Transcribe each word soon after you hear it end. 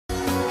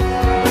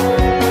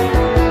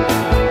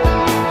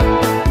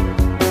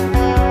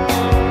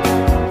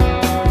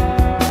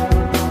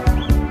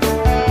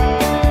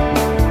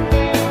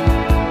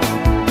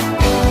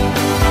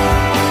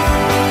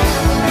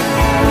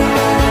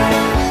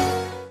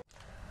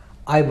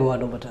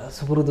ආයුබෝවන් ඔබට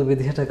සුපුරුදු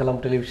විදිහට කොළඹ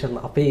ටෙලිවිෂන්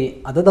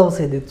අපේ අද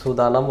දවසේදීත්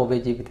සූදානම් ඔබේ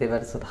ජීවිතේ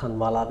වැඩසටහන්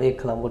මාලාවේ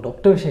කොළඹ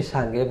ડોක්ටර්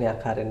විශේෂාංගය මේ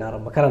ආකාරයෙන්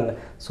ආරම්භ කරන්න.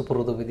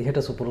 සුපුරුදු විදිහට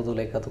සුපුරුදු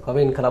ලේඛතු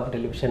කවින් කොළඹ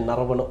ටෙලිවිෂන්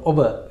නරඹන ඔබ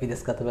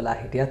විදේශගත වෙලා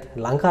හිටියත්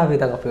ලංකාවේ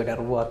ඉඳන් අපිට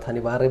අරුවත්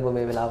අනිවාර්යයෙන්ම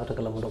මේ වෙලාවට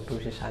කොළඹ ડોක්ටර්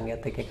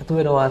විශේෂාංගයත් එක්ක එකතු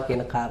වෙනවා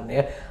කියන කාරණය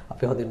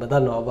අපි හොඳින්ම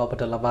දන්නවා. ඔබ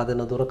අපට ලබා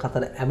දෙන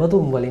දුරකථන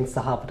ඇමතුම් වලින්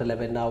සහ අපට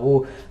ලැබෙනා වූ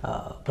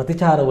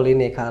ප්‍රතිචාර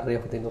වලින් ඒ කාර්යය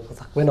හොඳින්ම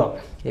පසක් වෙනවා.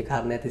 ඒ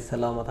කාරණයත්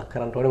ඉස්සෙල්ලා මතක්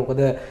කරන්න ඕනේ.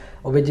 මොකද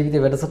ඔබේ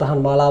ජීවිතේ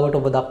වැඩසටහන් මාලාවට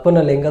ඔබ දක්වන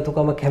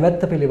ලෙන්ගතුකම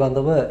කැමැත්ත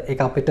පිළිබඳව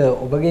ඒක අපිට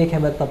ඔබගේ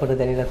කැමැත්ත අපිට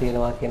දැනෙලා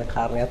තියෙනවා කියන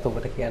කාරණයක්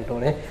ඔබට කියන්න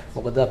ඕනේ.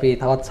 මොකද අපි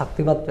තවත්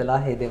ශක්තිමත් වෙලා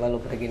මේ දේවල්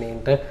ඔබට ගෙනෙන්න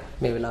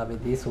මේ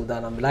වෙලාවේදී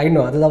සූදානම් වෙලා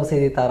ඉන්නවා. අද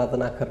දවසේදී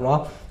ආරාධනා කරනවා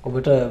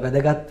ඔබට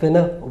වැදගත් වෙන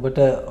ඔබට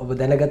ඔබ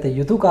දැනගත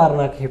යුතු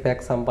කාරණා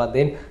කිහිපයක්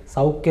සම්බන්ධයෙන්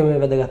සෞඛ්‍යමය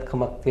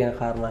වැදගත්කමක් තියෙන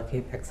කාරණා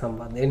කිහිපයක්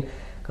සම්බන්ධයෙන්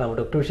කොළඹ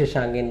ડોක්ටර්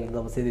විශේෂාංගයෙන්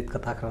දවසේදීත්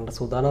කතා කරන්න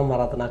සූදානම්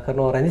ආරාධනා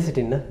කරනවා. රැඳී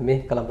සිටින්න මේ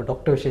කොළඹ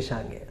ડોක්ටර්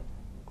විශේෂාංගය.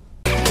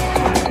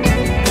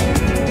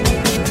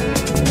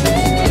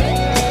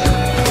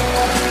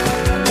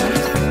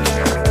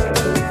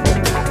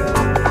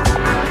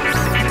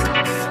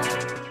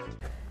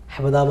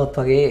 හැමදාමත්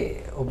වගේ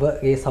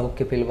ඔබගේ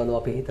සෞඛ්‍ය පිළිබඳව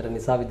අපි හිතන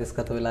නිසා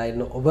විදේශගත වෙලා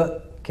ඉන්න ඔබ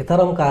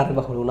කතරම්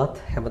කාර්යබහුල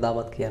වුණත්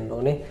හැමදාමත් කියන්න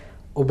ඕනේ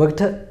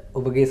ඔබට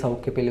ඔබගේ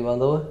සෞඛ්‍ය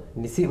පිළිබඳව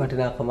නිසි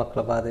වටිනාකමක්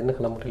ලබා දෙන්න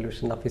කොළඹ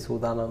ටෙලිවිෂන් අපි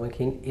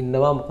සූදානම්කින්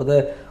ඉන්නවා. මොකද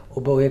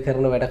ඔබ ඔය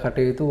කරන වැඩ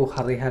කටයුතු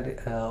හරි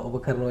ඔබ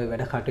කරන ඔය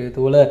වැඩ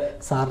කටයුතු වල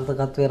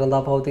සාර්ථකත්වය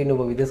රඳා පවතින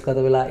ඔබ විදේශගත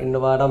වෙලා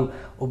ඉන්නවා නම්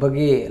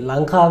ඔබගේ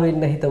ලංකාවේ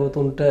ඉන්න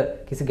හිතවතුන්ට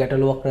කිසි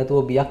ගැටලුවක්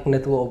නැතුව බියක්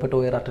නැතුව ඔබට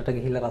ඔය රටට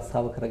ගිහිල්ලා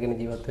රස්සාව කරගෙන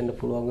ජීවත් වෙන්න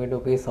පුළුවන් වෙන්නේ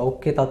ඔබේ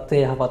සෞඛ්‍ය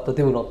තත්ත්වය යහපත්ව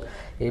තිබුණොත්.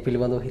 ඒ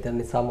පිළිබඳව හිතන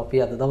නිසාම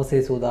අපි අද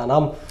දවසේ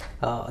සූදානම්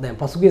දැන්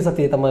පසුගිය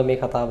සතියේ තමයි මේ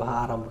කතා බහ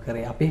ආරම්භ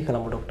කරේ. අපි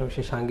කොළඹ ડોක්ටර්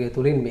විශේෂාංගය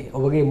තුලින් මේ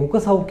ඔබගේ මුඛ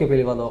සෞඛ්‍ය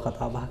පිළිබඳව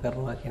කතා බහ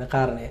කරනවා කියන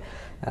කාරණය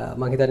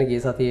මම හිතන්නේ ගිය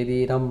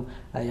සතියේදී නම්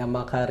යම්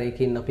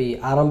ආකාරයකින් අපි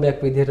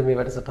ආරම්භයක් විදිහට මේ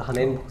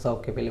වැඩසටහනෙන් මුඛ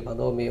සෞඛ්‍ය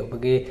පිළිබඳව මේ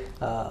ඔබගේ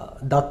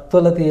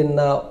දත්වල තියෙන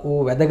ඌ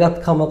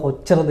වැදගත්කම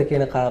කොච්චරද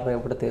කියන කාරණය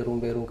ඔබට තේරුම්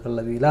බේරුම්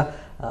කරලා දීලා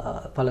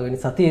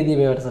පළවෙනි සතියේදී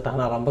මේ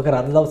වැඩසටහන ආරම්භ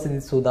කර අද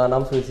දවසේදී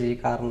සූදානම් සුවිශේෂී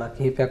කාරණා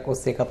කිහිපයක්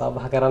ඔස්සේ කතා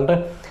බහ කරන්න.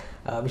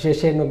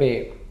 විශේෂයෙන්ම මේ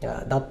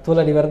දත්වල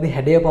නිවැරදි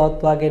හැඩය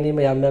පවත්වා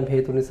ගැනීම යම් යම්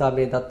හේතු නිසා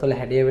මේ දත්වල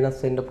හැඩය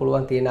වෙනස් වෙන්න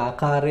පුළුවන්. තියෙන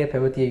ආකාරය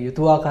පැවතිය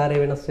යුතු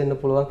ආකාරය වෙනස් වෙන්න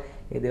පුළුවන්.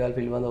 ඒ දේවල්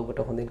පිළිබඳව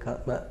ඔබට හොඳින්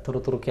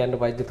තොරතුරු කියන්න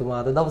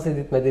වෛද්‍යතුමා අද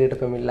දවසේදීත් මැදිරියට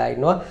පැමිණලා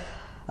ඉන්නවා.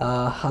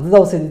 අද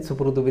දවසේදීත්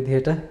සුපුරුදු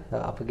විදිහට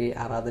අපගේ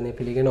ආරාධනය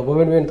පිළිගෙන ඔබ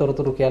වෙනුවෙන්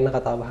තොරතුරු කියන්න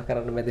කතා බහ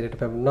කරන්න මැදිරියට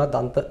පැමිණුණා.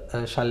 දන්ත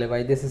ශල්‍ය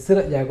වෛද්‍ය සිසිර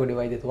ජයකොඩි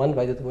වෛද්‍යතුමන්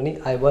වෛද්‍යතුමනි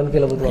ආයුබෝවන්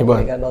කියලා ඔබතුමා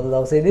ගන්න අද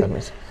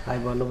දවසේදීත්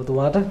ආයුබෝවන්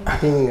ඔබතුමාට.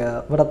 ඉතින්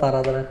ඔබට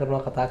ආරාධනා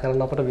කරනවා කතා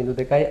කරන්න අපට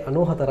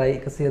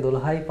 0294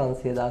 112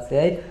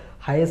 516යි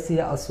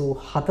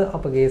 687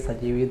 අපගේ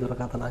සජීවී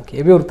දුරකථන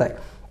අංකය විවෘතයි.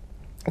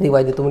 ඉතින්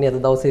වෛද්‍යතුමනි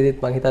අද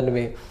දවසේදීත් මම හිතන්නේ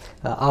මේ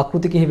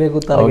ආකෘති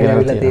කිහිපයකුත් අරගෙන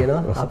ආවිල්ලා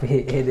තියෙනවා. අපි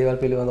මේ දේවල්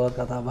පිළිබඳව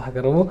කතා බහ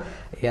කරමු.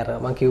 ඒ අර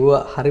මම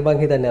කිව්වා හරි මං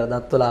හිතන්නේ අර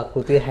දත්වල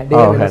ආකෘතිය හැඩය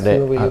වෙනස්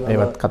වීම පිළිබඳව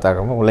ඒවත් කතා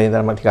කරමු. මුලින්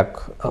ඉඳන්ම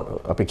ටිකක්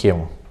අපි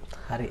කියමු.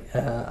 හරි.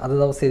 අද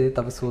දවසේදීත්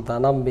අපි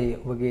සූදානම් මේ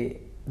ඔබගේ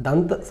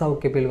දන්ත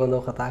සෞඛ්‍ය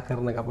පිළිබඳව කතා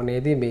කරන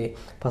ගමනේදී මේ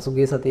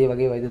පසුගිය සතියේ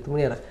වගේ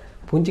වෛද්‍යතුමනි අර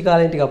පුංචි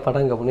කාලේ ටිකක්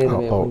පටන් ගමු නේද?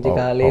 මේ පුංචි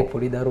කාලේ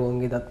පොඩි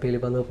දරුවන්ගේ දත්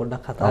පිළිබඳව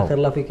පොඩ්ඩක් කතා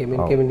කරලා අපි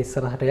කෙමෙන්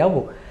ඉස්සරහට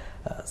යමු.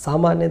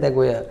 සාමාන්‍ය දැන්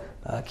ඔය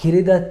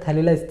කිරිදත්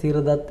හැලිලා ස්ථිර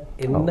දත්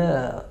එන්න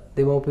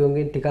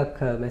දෙමව්පියන්ගෙන් ටිකක්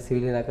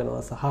මැසිවිලි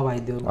නගනවා සහ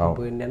වෛද්‍යවරුන් හම්බ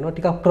වෙන්න යනවා.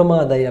 ටිකක්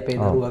ප්‍රමාදයි අපේ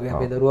දරුවාගේ.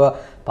 අපේ දරුවා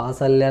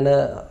පාසල් යන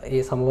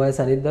ඒ සමවයස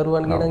අනිත්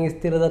දරුවන්ගේ නම්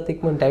ස්ථිර දත්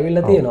ඉක්මනට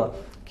ඇවිල්ලා තියෙනවා.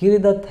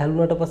 කිරිදත්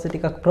හැලුණාට පස්සේ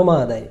ටිකක්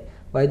ප්‍රමාදයි.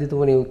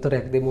 වෛද්‍යතුමනි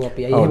උත්තරයක් දෙමු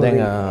අපි. අයියෝ දැන්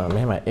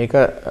මෙහෙම ඒක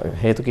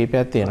හේතු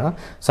කීපයක් තියෙනවා.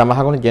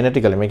 සමහරවිට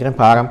ජෙනටිකලි මේ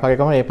කියන්නේ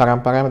පාරම්පරිකවම ඒ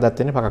පරම්පරාවෙම දත්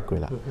වෙන්නේ පරක්කු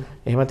වෙලා.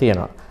 එහෙම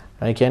තියෙනවා.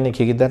 ඒ කියන්නේ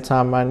කිරිදත්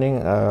සාමාන්‍යයෙන්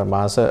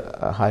මාස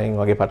 6න්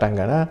වගේ පටන්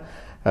ගන්න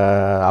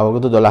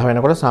අවුරුදු 12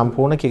 වෙනකොට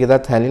සම්පූර්ණ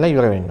කිරිදත් හැලිලා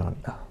ඉවර වෙන්න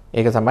ඕනේ.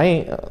 ඒක තමයි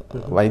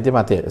වෛද්‍ය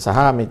මතය. සහ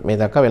මේ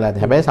දක්වා වෙලා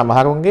තියෙනවා. හැබැයි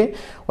සමහරුන්ගේ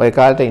ওই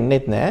කාලේට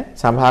ඉන්නෙත් නැහැ.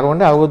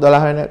 සමහරුන්ට අවුරුදු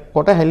 12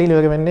 වෙනකොට හැලිලා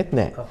ඉවර වෙන්නෙත්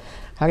නැහැ.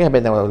 හරි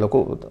හැබැයි දැන් ලොකු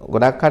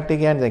ගොඩක් කට්ටිය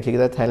කියන්නේ දැන්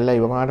කිරිදත් හැලිලා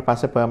ඉවර වුණාට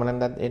පස්සේ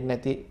පර්මනන්ට් දත් එන්නේ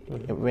නැති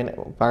වෙන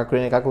පරක්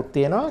වෙන එකකුත්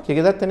තියෙනවා.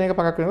 කිරිදත් වෙන එක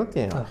පරක් වෙනකුත්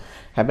තියෙනවා.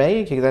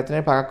 හැබැයි කිරිදත්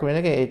වෙන පරක් වෙන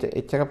එක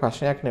එච්චර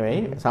ප්‍රශ්නයක් නෙවෙයි.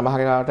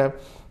 සමහර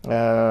වෙලාවට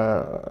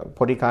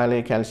පොඩි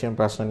කාලේ කැල්සියම්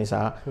ප්‍රශ්න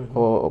නිසා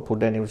හෝ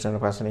ෆුඩ්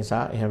නියුට්‍රිෂන් ප්‍රශ්න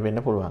නිසා එහෙම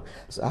වෙන්න පුළුවන්.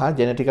 සහ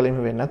ජෙනටිකලි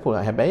එහෙම වෙන්නත්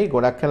පුළුවන්. හැබැයි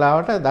ගොඩක්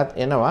වෙලාවට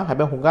දත් එනවා.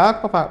 හැබැයි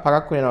හුඟක්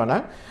පරක් වෙනවා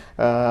නම්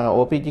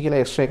OPG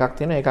කියලා එක්ස්රේ එකක්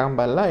තියෙනවා.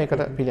 ඒකම බලලා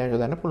ඒකට පිළියම්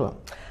යොදන්න පුළුවන්.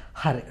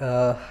 හරි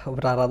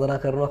ඔබට ආරාධනා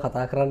කරනවා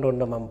කතා කරන්න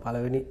ඕන මම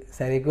පළවෙනි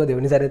සැරේ කිව්වා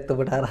දෙවෙනි සැරේත්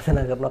ඔබට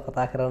ආරාධනා කරනවා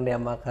කතා කරන්න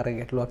යම් ආකාරයක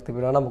ගැටලුවක්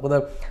තිබෙනවා නම් මොකද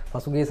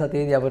පසුගිය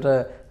සතියේදී අපිට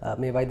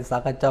මේ වෛද්‍ය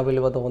සාකච්ඡාව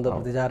පිළිබඳව හොඳ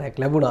ප්‍රතිචාරයක්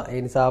ලැබුණා.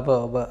 ඒ නිසා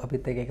ඔබ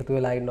අපිත් එක්ක එකතු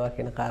වෙලා ඉන්නවා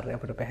කියන කාරණය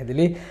අපිට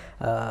පැහැදිලි.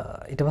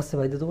 ඊට පස්සේ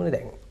වෛද්‍යතුමනි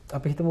දැන්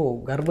අපි හිතමු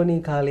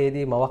ගර්භණී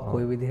කාලයේදී මවක්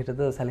කොයි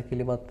විදිහටද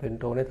සැලකිලිමත් වෙන්න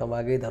ඕනේ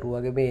තමාගේ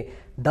දරුවාගේ මේ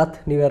දත්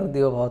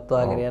නිවැරදිව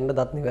පවත්වාගෙන යන්න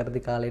දත්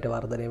නිවැරදි කාලයට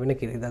වර්ධනය වෙන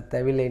කිරි දත්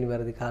ඇවිල්ලා ඒ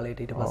නිවැරදි කාලයට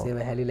ඊට පස්සේ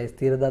ඒවා හැලිලා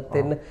ස්ථිර දත්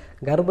වෙන්න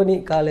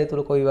ගර්භණී කාලය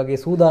තුල කොයි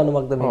වගේ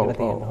සූදානමක්ද මේකට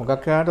තියෙන්නේ?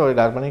 හුඟක් වෙලාවට ওই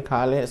ගර්භණී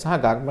කාලය සහ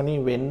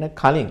ගර්භණී වෙන්න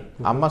කලින්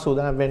අම්මා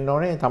සූදානම් වෙන්න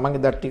ඕනේ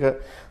තමන්ගේ දත් ටික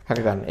හක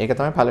ගන්න. ඒක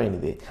තමයි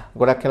පළවෙනි දේ.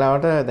 ගොඩක්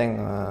වෙලාවට දැන්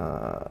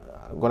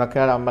ගොඩක්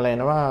වෙලාවට අම්මලා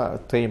එනවා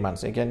 3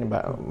 months. ඒ කියන්නේ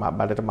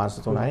බඩට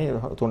මාස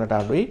 3ට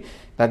අඩුයි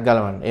දත්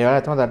ගලවන්න. ඒ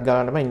වෙලාවට තමයි දත්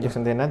ගලවන්න බෑ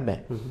ඉන්ජෙක්ෂන් දෙන්නත්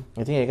බෑ.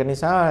 ඉතින් ඒක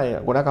නිසා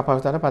ගොඩක්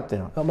අපහසුතාවයටපත්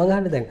වෙනවා. මම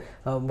අහන්නේ දැන්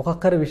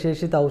මොකක් හරි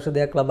විශේෂිත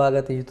ඖෂධයක් ලබා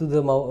ගත යුතුද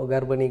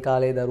ගර්භණී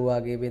කාලයේ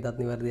දරුවාගේ මේ දත්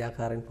නිවැරදි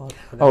ආකාරයෙන්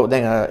පවත්වා? ඔව්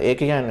දැන් ඒක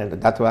කියන්නේ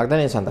දත්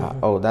වර්ධනය සඳහා.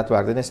 ඔව් දත්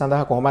වර්ධනය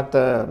සඳහා කොහොමත්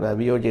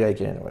වියෝජිකයි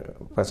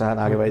කියන්නේ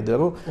ප්‍රසාහනාගේ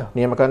වෛද්‍යවරු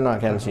නියම කරනවා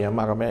කැල්සියම්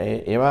අරම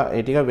ඒවා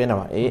ඒ ටික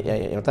වෙනවා.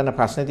 එතන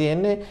ප්‍රශ්නේ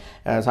තියෙන්නේ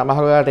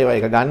සමහර වෙලාවට ඒවා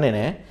එක ගන්නෙ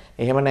නෑ.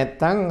 එහෙම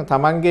නැත්නම්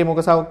තමන්ගේ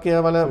මුඛ සෞඛ්‍ය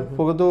වල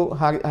පුරුදු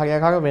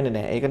හරියාකාර වෙන්නේ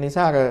නැහැ. ඒක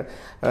නිසා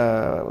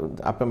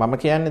අර මම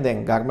කියන්නේ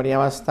දැන් ගර්භණී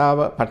අවස්ථාව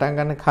පටන්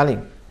ගන්න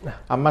කලින්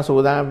අම්මා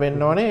සූදානම්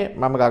වෙන්න ඕනේ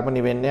මම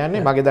ගර්භණී වෙන්න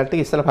යන්නේ මගේ දත්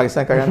ටික ඉස්සෙල්ලා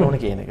පරික්ෂා කරගන්න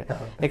ඕනේ කියන එක.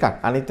 එකක්.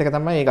 අනිත් එක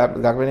තමයි මේ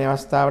ගර්භණී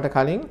අවස්ථාවට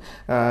කලින්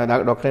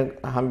ડોක්ටර්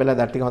හම්බෙලා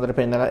දත් ටික හොඳට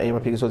පෙන්නලා ඒව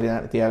පිරිසුදු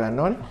තියාගන්න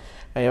ඕනේ.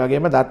 ඒ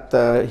වගේම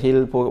දත්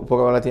හිල්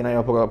පුරවලා තියෙන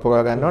ඒවා පුරව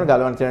ගන්න ඕනේ.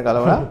 ගලවන්න තියෙන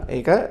ගලවලා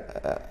ඒක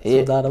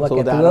ඒ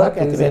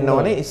සූදානමක් ඇති වෙන්න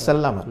ඕනේ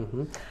ඉස්සෙල්ලාම.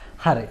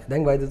 හරි.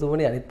 දැන්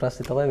වෛද්‍යතුමනි අනිත්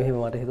ප්‍රශ්නේ තමයි මෙහෙම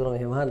මට හිතුණා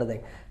මෙහෙම අහන්න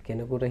දැන්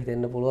කෙනෙකුට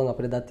හිතෙන්න පුළුවන්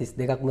අපිට දත්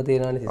 32ක්ම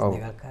තියෙනවානේ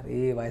 32ක්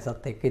හරි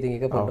වයසත් එක්ක ඉතින්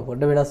ඒක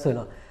පොඩ වෙනස්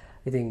වෙනවා.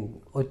 ඉතින්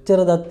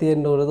ඔච්චර දත්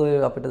තියෙන්න ඕනද ඔය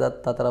අපිට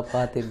දත්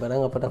 4-5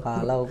 තිබ්බනම් අපිට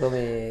කාලා ඔක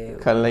මේ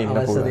කල්ලා ඉන්න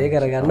පුළුවන්. දේ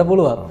කරගන්න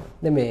පුළුවන්.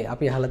 දැන් මේ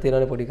අපි අහලා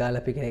තියෙනවානේ පොඩි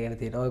කාලේ අපි කෙනෙක් ගැන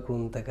තියෙනවා ඔය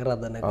කෘන්තක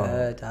රදනක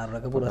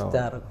චාරක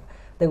පුරස්චාරක.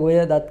 දැන් ඔය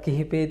දත්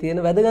කිහිපේ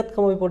තියෙන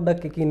වැදගත්කම අපි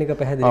පොඩ්ඩක් එකින් එක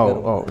පැහැදිලි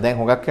කරමු. ඔව්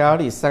දැන් හුඟක්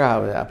යාවට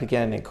ඉස්සරහව අපි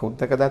කියන්නේ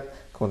කෘන්තක දත්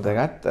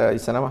කොන්දගත්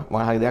ඉස්සනම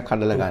මොනවා හරි දෙයක්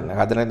කඩලා ගන්න.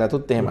 හදන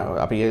දතුත් එහෙම.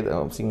 අපි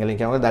සිංහලෙන්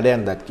කියනවා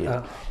දඩයන් දත් කියලා.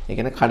 ඒ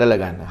කියන්නේ කඩලා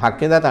ගන්න.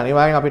 හක්කේ දත්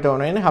අනිවාර්යෙන් අපිට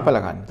ඕන වෙන්නේ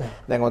හපලා ගන්න.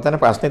 දැන් ඔතන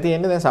ප්‍රශ්නේ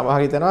තියෙන්නේ දැන්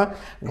සමහර හිතනවා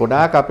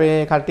ගොඩාක් අපේ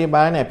කට්ටිය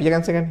බාන්නේ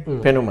ඇපියරන්ස් එකනේ.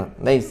 පෙනුම.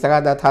 දැන්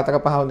ඉස්සරහ දත්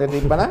 4-5 හොඳට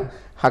තිබ්බනම්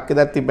හක්කේ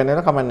දත් තිබ්බනේ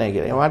නේද කමන්නේ නැහැ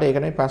කියලා. ඒවාට ඒක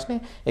නෙවෙයි ප්‍රශ්නේ.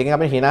 ඒකෙන්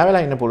අපිට hina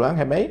වෙලා ඉන්න පුළුවන්.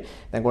 හැබැයි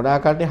දැන්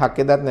ගොඩාක් කට්ටිය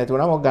හක්කේ දත් නැති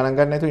වුණාම ඔක් ගණන්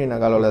ගන්න නැතුව ඉන්න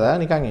ගලවලා දාලා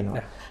නිකන්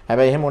ඉන්නවා.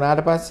 හැබැයි එහෙම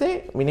වුණාට පස්සේ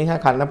මිනිහා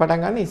කන්න පටන්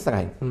ගන්න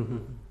ඉස්සරහින්.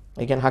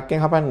 ඒ කියන්නේ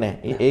හක්කෙන් හපන්නේ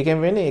නැහැ.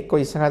 ඒකෙන් වෙන්නේ එක්ක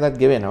ඉස්සරහටත්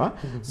ගෙවෙනවා.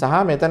 සහ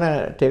මෙතන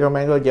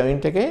ටෙගොමැගෝ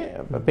ජොයින්ට් එකේ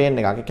පේන්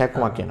එකක්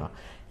කැක්කුමක් එනවා.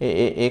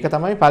 ඒක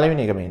තමයි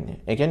පළවෙනි එක වෙන්නේ.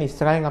 ඒ කියන්නේ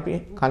ඉස්සරහින් අපි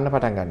කන්න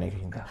පටන් ගන්න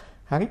එකකින්.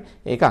 හරි?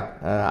 එකක්.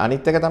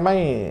 අනිත් එක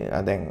තමයි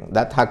දැන්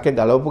දත් හක්කේ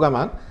ගලවපු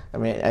ගමන්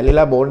මේ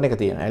ඇලිලා බෝන් එක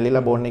තියෙනවා.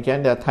 ඇලිලා බෝන් එක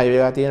කියන්නේ දත් හයිවේ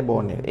ගා තියෙන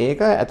බෝන් එක.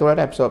 ඒක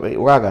ඇතුළට ඇබ්සෝබ්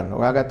උරා ගන්නවා.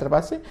 උරා ගත්තට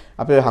පස්සේ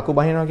අපි ඔය හකු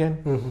බහිනවා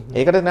කියන්නේ.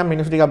 ඒකට නම්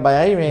මිනිස්සු ටිකක්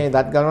බයයි මේ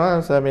දත් ගලවනවා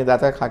සර් මේ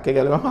දත හක්කේ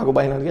ගලවම හකු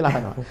බහිනවා කියලා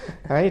අහනවා.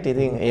 හරිද?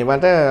 ඉතින්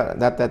ඒවට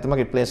දත් ඇත්තම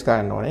රිප්ලේස්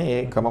කරන්න ඕනේ.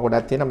 ඒ ක්‍රම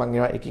ගොඩක් තියෙනවා. මම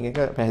ඒවා එකින්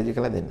එක පැහැදිලි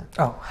කරලා දෙන්නම්.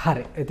 ඔව්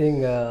හරි.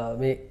 ඉතින්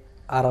මේ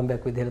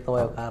ආරම්භයක් විදිහට තමයි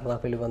ඔය කාරණා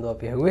පිළිබඳව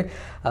අපි අහුවේ.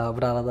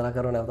 ඔබට ආරාධනා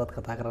කරනවා නැවතත්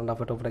කතා කරන්න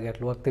අපිට ඔබට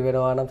ගැටලුවක්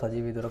තිබෙනවා නම්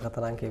සජීවී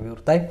දුරකථන අංකය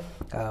විවෘතයි.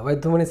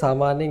 වෛද්‍යතුමනි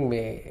සාමාන්‍යයෙන්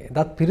මේ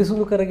දත්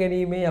පිරිසුදු කර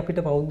ගැනීමේ අපිට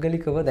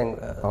පෞද්ගලිකව දැන්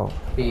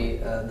අපි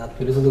දත්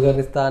පිරිසුදු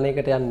කරන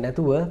ස්ථානයකට යන්නේ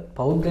නැතුව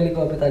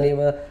පෞද්ගලිකව අපි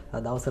තනියම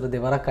දවසට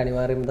දෙවරක්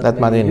අනිවාර්යයෙන්ම දත්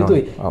මදින්න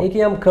යුතුයි.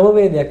 ඒකේ යම්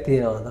ක්‍රමවේදයක්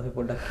තියෙනවා. අපි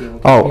පොඩ්ඩක් කියමු.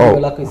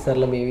 ඒවලක්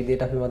ඉස්සරලා මේ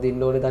විදිහට අපි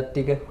මදින්න ඕනේ දත්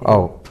ටික.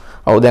 ඔව්.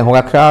 ඔව් දැන්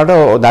හුඟක් කාලට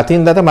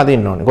දතින් දත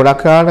මදින්න ඕනේ.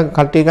 ගොඩක් කාලට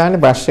කට්ටිය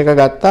ගන්න බ්‍රෂ් එක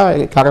ගත්තා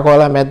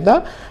කරකවලා මැද්දා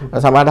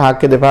සමහරට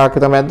හක්කේ දෙපාරක්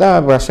විතර මැද්දා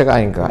බ්‍රෂ් එක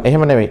අයින් කරා.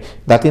 එහෙම නෙවෙයි.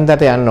 දතින්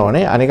දත යන්න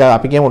ඕනේ. අනික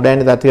අපි කියමු උඩ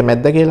යන්නේ දතිය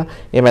මැද්ද කියලා.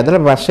 ඒ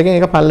මැදලා බ්‍රෂ් එකෙන්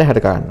ඒක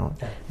පල්ලෙහාට කරන්න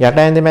ඕනේ. යට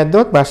ඇඳේ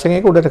මැද්දොත් බ්‍රෂ් එකෙන්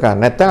ඒක උඩට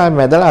කරන්න. නැත්නම් අපි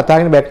මැදලා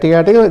අතාරින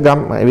බැක්ටීරියා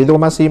ටික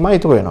විදුකම සීමා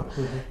ඉතුරු වෙනවා.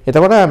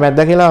 එතකොට මැද්ද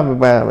කියලා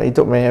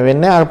මේ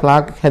වෙන්නේ අර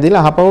ප්ලාක්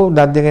හැදිලා අහපව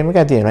දත් දෙකෙම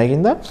එක ඇති වෙනවා.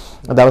 ඒකින්ද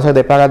දවසක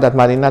දෙපාරක් දත්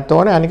මදින්නත්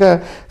ඕනේ. අනික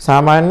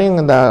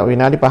සාමාන්‍යයෙන්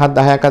විනාඩි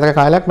 5-10ක් අතර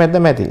කාලයක් මැද්ද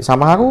මැති.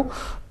 සමහරු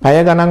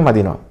පැය ගණන්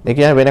මදිනවා. ඒ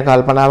කියන්නේ වෙන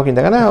කල්පනාවක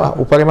ඉඳගෙන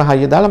උපරිම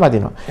හයිය දාලා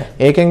මදිනවා.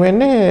 ඒකෙන්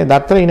වෙන්නේ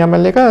දත්වල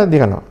ඉනමල් එක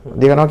දිගනවා.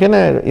 දිගනවා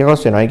කියන්නේ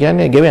ඉරොස් වෙනවා. ඒ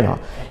කියන්නේ ගෙවෙනවා.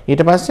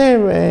 ඊට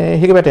පස්සේ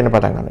හිග වැටෙන්න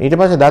පටන් ගන්නවා. ඊට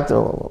පස්සේ දත්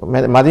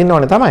මදින්න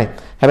ඕනේ තමයි.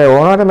 හැබැයි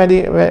ඕනවට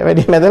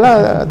වැඩි මැදලා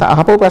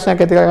අහපෝ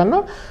ප්‍රශ්නයක් ඇති කර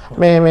ගන්නවා.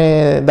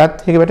 මේ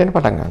දත් හිග වැටෙන්න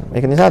පටන් ගන්නවා.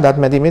 ඒක නිසා දත්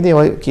මැදීමේදී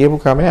ඔය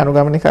කියපු ක්‍රමය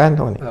අනුගමනය කරන්න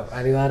ඕනේ. ඔව්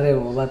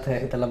අනිවාර්යයෙන්ම ඔබත්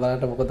හිතලා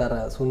බලන්න මොකද අර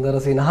සුන්දර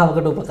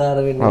සිනහවකට උපකාර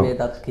වෙන්නේ මේ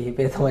දත්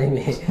කිහිපේ තමයි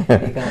මේ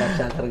ඒක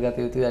ආරක්ෂා කරගත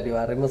යුතුයි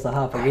අනිවාර්යයෙන්ම සහ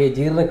අපගේ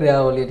ජීර්ණ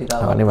ක්‍රියාවලියට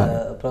ඉතාමත්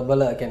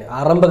ප්‍රබල කියන්නේ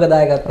ආරම්භක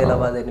දායකත්වය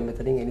ලබා දෙන්නේ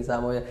මෙතනින්. ඒ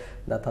නිසාම ඔය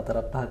දත්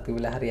 4-5ක්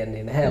තිබිලා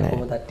හරියන්නේ නැහැ.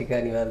 ඔක්කොම දත් ටික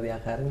නිවැරදි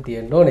ආකාරයෙන්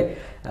තියෙන්න ඕනේ.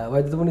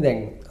 වෛද්‍යතුමනි දැන්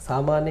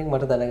සාමාන්‍යයෙන්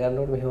මට දැනගන්න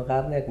ඕනේ මෙහෙම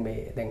කාරණයක් මේ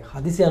දැන්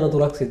හදිසි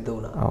අනතුරක් සිද්ධ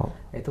වුණා.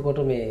 එතකොට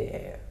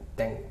මේ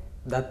දැන්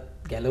දත්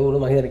ගැලවුණු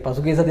මම හිතන්නේ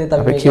පසුගිය සතියේත්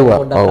අපි මේක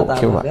පොඩ්ඩක්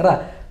කතා කරා.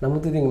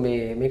 නමුත් ඉතින්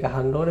මේක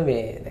අහන්න ඕනේ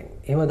මේ දැන්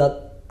එහෙම දත්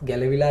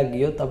ගැලවිලා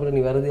ගියොත් අපිට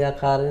නිවැරදි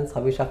ආකාරයෙන්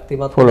සවි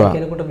ශක්තිමත්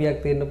කෙනෙකුට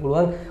බියක් තියෙන්න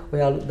පුළුවන්. ඔය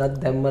දත්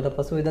දැම්මට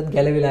පස්සේ ඔය දත්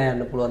ගැලවිලා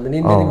යන්න පුළුවන්.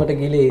 නින්දෙදිමට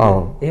ගිලේ.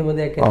 එහෙම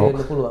දෙයක් ඇති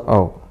වෙන්න පුළුවන්.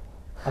 ඔව්.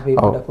 අපි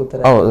පොඩක් උත්තර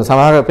ඔව්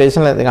සමහර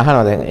පේෂන්ට්ලා දැන්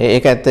අහනවා දැන්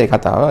ඒක ඇත්තේ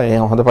කතාව. ඒ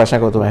හොඳ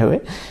ප්‍රශ්නයක් ඔතුමා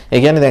ඇහුවේ. ඒ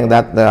කියන්නේ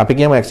දැන් අපි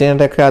කියමු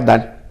ඇක්සිඩන්ට් එකක් කරලා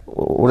දත්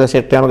උඩ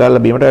සෙට් එකම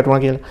ගාලා බීමට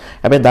වැටුණා කියලා.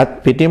 හැබැයි දත්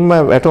පිටින්ම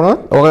වැටුණොත්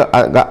ඕක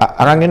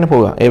අරන් එන්න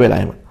පුළුවන් ඒ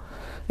වෙලාවෙම.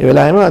 ඒ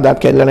වෙලාවෙම දත්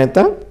කැඩලා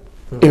නැත්තම්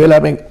ඒ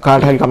වෙලාවෙම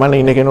කාට හරි කමන්න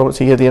ඉන්න කෙනෙකු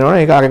සිහිය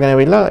තියෙනවනේ ඒක අරගෙන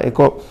ඇවිල්ලා ඒක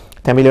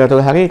තැඹිලි වැටුව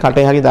හරි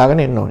කටේ හරි දාගෙන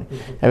එන්න ඕනේ.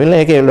 ඇවිල්ලා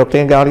ඒකේ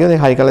ලොක්ටෙන් ගාවට ගියොත්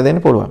ඒක හයි කරලා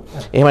දෙන්න පුළුවන්.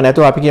 එහෙම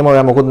නැතුව අපි කියමු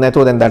ඔයා මොකුත්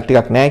නැතුව දැන් දත්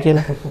ටිකක් නැහැ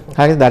කියලා.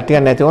 හරි දත්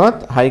ටිකක් නැති වුණොත්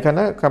හයි කරන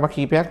ක්‍රම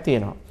කීපයක්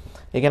තියෙනවා.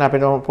 ඒ කියන්නේ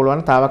අපිට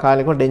පුළුවන්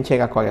తాවකාලිකව ඩෙන්ච්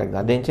එකක් වගේ එකක්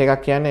දාන්න. ඩෙන්ච්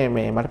එකක් කියන්නේ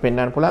මේ මට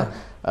පෙන්වන්න පුළුවන්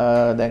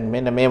දැන්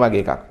මෙන්න මේ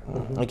වගේ එකක්.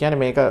 ඒ කියන්නේ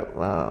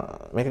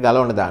මේක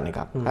ගලවන්න දාන්න එකක්.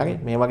 හරි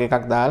මේ වගේ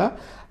එකක් දාලා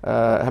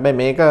හැබැයි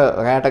මේක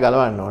රැයට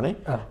ගලවන්න ඕනේ.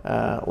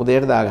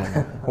 උදේට දාගන්න.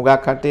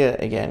 හුඟක් කට්ටිය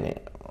ඒ කියන්නේ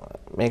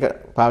මේක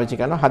පාවිච්චි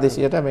කරනවා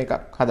හදිසියට මේක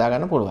හදා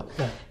ගන්න පුළුවන්.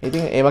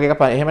 ඉතින් ඒ වගේ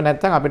එක එහෙම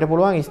නැත්නම් අපිට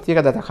පුළුවන්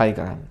ස්ථිර දතක් හයි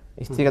කරන්න.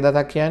 ස්ථිර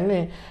දතක්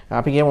කියන්නේ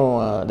අපි කියමු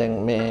දැන්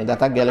මේ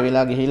දතක්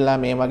ගැලවිලා ගිහිල්ලා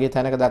මේ වගේ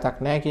තැනක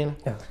දතක් නැහැ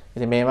කියලා.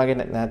 ඉතින් මේ වගේ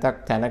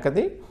නැතක්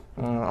තැනකදී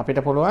අපිට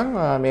පුළුවන්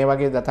මේ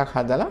වගේ දතක්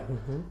හදලා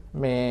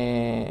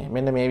මේ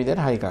මෙන්න මේ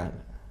විදිහට හයි කරන්න.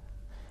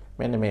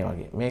 මෙන්න මේ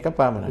වගේ. මේක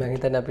පර්මනන්ට්. මම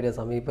හිතන්නේ අපිට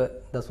සමීප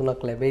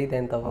දසුණක් ලැබෙයි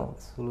දැන් තව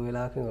සුළු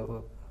වෙලාවකින්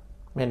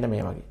මෙන්න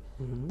මේ වගේ.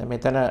 දැන්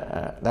මෙතන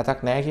දතක්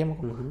නැහැ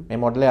කියමුකෝ. මේ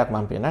මොඩල් එකක්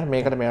මම පෙන්නනවා.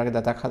 මේකට මේ වගේ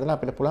දතක් හදලා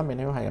අපිට පුළුවන්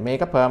මෙන්න මේ වගේ.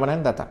 මේක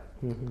පර්මනන්ට් දතක්.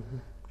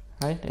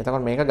 හරි.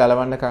 එතකොට මේක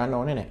ගලවන්න කරන්න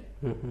ඕනේ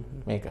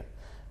නැහැ.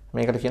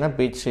 මේකට කියන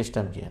බ්‍රිජ්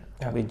සිස්ටම් කියන.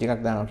 බ්‍රිජ්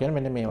එකක් දානවා කියන්නේ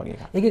මෙන්න මේ වගේ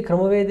එකක්. ඒකේ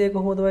ක්‍රමවේදය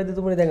කොහොමද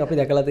වෛද්‍යතුමනි? දැන් අපි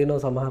දැකලා තියෙනවා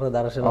සමහර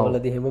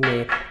දර්ශනවලදී එහෙම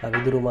මේ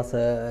විදුරු මස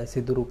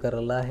සිදුරු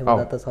කරලා එහෙම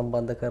දත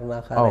සම්බන්ධ කරන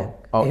ආකාරය.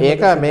 ඔව්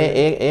ඒක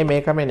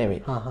මේකම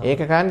නෙවෙයි.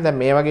 ඒක කියන්නේ දැන්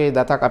මේ වගේ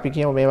දතක් අපි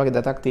කියමු මේ වගේ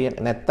දතක් තියෙන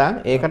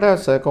නැත්තම් ඒකට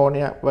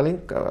සර්කෝනියා වලින්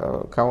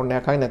කවුන්ට්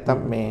එකක් හරි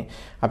නැත්තම් මේ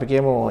අපි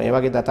කියමු ඒ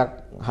වගේ දතක්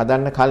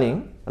හදන්න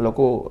කලින්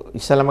ලොකු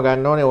ඉස්සලම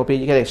ගන්න ඕනේ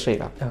OPG කියලා එක්ස්රේ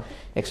එකක්.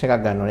 එක්ස්රේ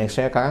එකක් ගන්න ඕනේ.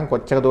 එක්ස්රේ එකක් ගන්න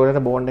කොච්චර දුරට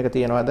බෝන් එක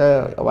තියෙනවද,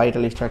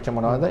 වයිටල් ස්ට්‍රක්චර්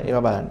මොනවද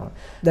ඒවා බලන්න ඕනේ.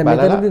 දැන්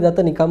මෙතනදී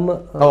දත නිකම්ම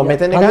ඔව්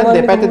මෙතන නිකන්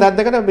දෙපැත්තේ දත්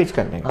දෙකට බ්‍රිජ්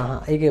කරන එක.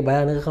 ඒකේ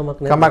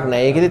භයානකමක් නැහැ. කමක්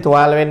නැහැ. ඒකෙදි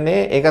තුවාල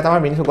වෙන්නේ ඒක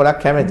තමයි මිනිස්සු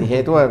ගොඩක් කැමති.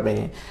 හේතුව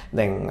මේ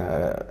දැන්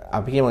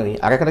අපි කියමු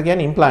අරකට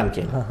කියන්නේ ඉම්ප්ලාන්ට්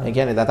කියලා. ඒ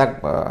කියන්නේ දතක්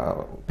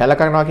පැල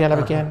කරනවා කියලා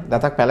අපි කියන්නේ.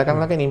 දතක් පැල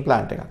කරනවා කියන්නේ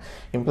ඉම්ප්ලාන්ට් එකක්.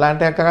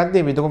 ඉම්ප්ලාන්ට් එකක්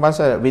කරද්දී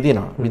විදුකුමස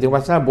විදිනවා.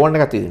 විදුකුමස බෝන්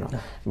එකක්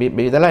විදිනවා.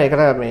 විදලා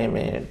ඒකට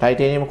මේ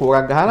ටයිටේනියම්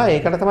කූරක් ගහලා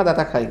ඒකට තමයි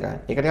දතක් හයි කරන්නේ.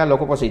 ඒක ටිකක්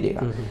ලොකු ප්‍රොසීජර්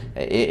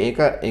එකක්.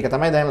 ඒක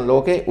තමයි දැන්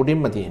ලෝකේ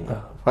උඩින්ම තියෙන්නේ.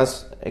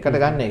 ෆස්ට් එකට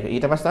ගන්න එක.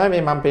 ඊට පස්සේ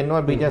තමයි මේ මම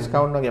පෙන්නුවා බිජස්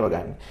කවුන්ට් වගේව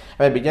ගන්න.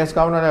 හැබැයි බිජස්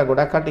කවුන්ට් වල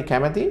ගොඩක් කට්ටිය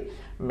කැමති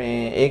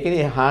මේ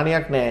ඒකේදී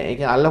හානියක් නැහැ. ඒ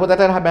කියන්නේ අල්ලපු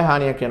දතට හැබැයි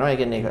හානියක් වෙනවා. ඒ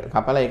කියන්නේ ඒක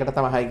කපලා ඒකට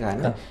තමයි හයි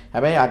කරන්නේ.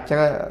 හැබැයි අච්චර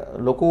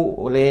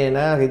ලොකු ලේන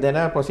රිදෙන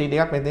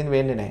ප්‍රොසීජර් එකක් මෙතෙන්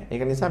වෙන්නේ නැහැ.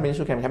 ඒක නිසා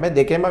මිනිස්සු කැමති. හැබැයි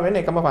දෙකෙන්ම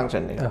වෙන්නේ එකම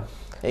ෆන්ක්ෂන් එක.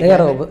 ඒක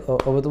අර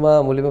ඔබතුමා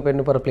මුලින්ම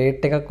පෙන්නපු පර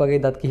ප්ලේට් එකක්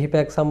වගේ දත්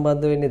කිහිපයක්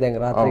සම්බන්ධ වෙන්නේ දැන්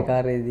රාත්‍රී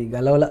කාර්යයේදී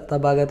ගලවලා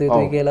තබා ගත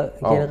යුතුයි කියලා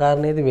කියන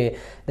කාරණේදී මේ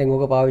දැන්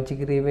ඕක පාවිච්චි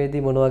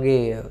කිරීමේදී මොන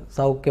වගේ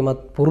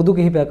සෞඛ්‍යමත් පුරුදු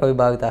කිහිපයක් අපි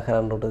භාවිතා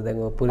කරන්න ඕනද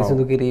දැන්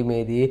පුරිසිදු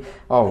කිරීමේදී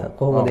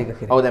කොහොමද ඒක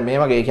කරන්නේ? ඔව් දැන් මේ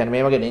වගේ කියන්නේ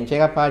මේ වගේ ඩෙන්ච්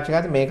එකක් පාවිච්චි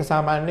කරද්දී මේක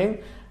සාමාන්‍යයෙන්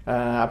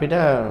අපිට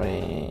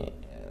මේ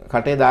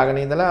කටේ දාගෙන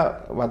ඉඳලා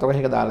වතුර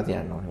එක දාලා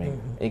තියන්න ඕනේ මේක.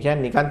 ඒ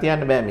කියන්නේ නිකන්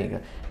තියන්න බෑ මේක.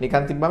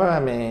 නිකන් තිබ්බම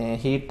මේ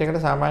හීට්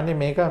එකට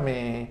සාමාන්‍යයෙන් මේක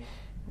මේ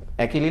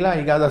ඇකිලිලා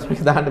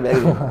ඊගාදස්මික දාන්න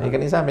බැරි වෙනවා. ඒක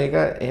නිසා මේක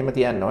එහෙම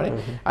තියන්න ඕනේ.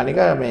 අනික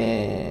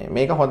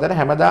මේක හොඳට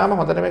හැමදාම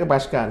හොඳට මේක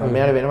බ්‍රෂ් කරන්න ඕනේ.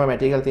 මෙයාට වෙනම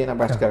මැටීරියල් තියෙන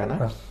බ්‍රෂ් කරන.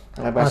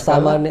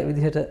 සාමාන්‍ය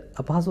විදිහට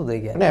අපහසුද ඒ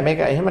කියන්නේ? නෑ මේක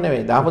එහෙම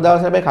නෙවෙයි. දාපු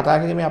දවස් හැබැයි කතා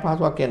කිරීමේ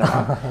අපහසුයක්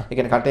එනවා. ඒ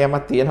කියන්නේ කටේ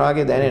යමක් තියෙනවා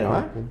වගේ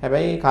දැනෙනවා.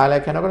 හැබැයි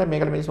කාලයක් යනකොට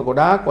මේකට මිනිස්සු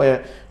ගොඩාක් ඔය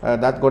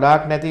දත්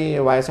ගොඩාක් නැති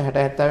වයස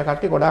 60 70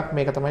 කට්ටිය ගොඩාක්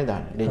මේක තමයි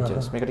දාන්නේ.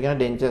 ඩෙන්චර්ස්. මේකට කියන්නේ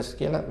ඩෙන්චර්ස්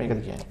කියලා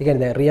මේකද කියන්නේ. ඒ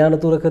කියන්නේ දැන්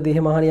රියානතුරකදී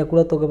එහෙම හානියක්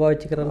වුණත් ඔක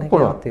පාවිච්චි කරන්න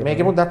පුළුවන්.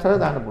 මේකෙමුත් දත්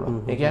වල දාන්න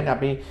පුළුවන්. ඒ කියන්නේ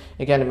අපි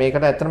ඒ කියන්නේ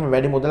මේකට ඇත්තටම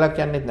වැඩි මුදලක්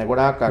යන්නෙත් නෑ.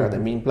 ගොඩාක් අරද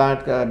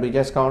ඉම්ප්ලාන්ට්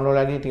බිජස් කවුන්ට්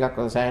වලදී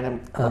ටිකක්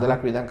සෑහෙන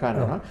මුදලක් වියදම්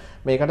කරනවා.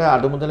 මේකට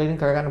අඩු මුදලකින්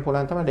කරගන්න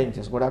පුළුවන් තමයි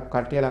ඩෙන්චර්ස්. ගොඩක්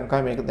කට්ටිය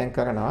ලංකාවේ මේක දැන්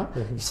කරනවා.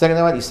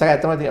 ඉස්සර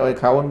ඇත්තම ඔය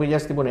ක්‍රවුන්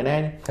බිජස් තිබුණේ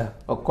නෑනේ.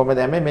 ඔක්කොම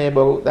දැම්මේ මේ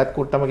බොරු දත්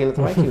කුට්ටම කියලා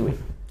තමයි කිව්වේ.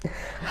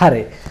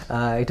 හරි.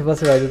 ඊට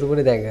පස්සේ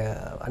වෛද්‍යතුමනි දැන්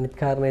අනිත්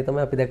කාරණේ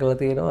තමයි අපි දැකලා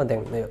තියෙනවා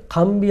දැන් මේ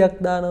කම්බියක්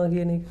දානවා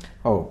කියන එක.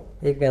 ඔව්.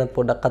 ඒක ගැන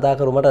පොඩ්ඩක් කතා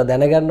කරමු. මට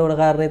දැනගන්න ඕන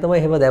කාරණේ තමයි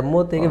එහෙම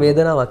දැම්මොත් ඒක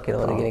වේදනාවක්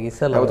එනවා කියන එක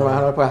ඉස්සෙල්ලා. ඔව් තමයි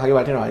අහනවා හරි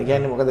වටිනවා. ඒ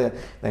කියන්නේ මොකද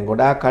දැන්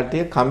ගොඩාක්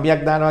කට්ටිය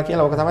කම්බියක් දානවා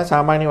කියලා ඕක තමයි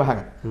සාමාන්‍ය වහන.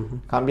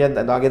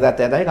 කම්බියක් දාගේ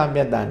දත් ඇදයි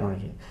කම්බියක් දාන්න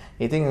ඕනේ කියන්නේ.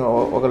 ඉතින්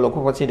ඕක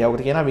ලොකු ප්‍රොසීජර්.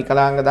 ඔකට කියනවා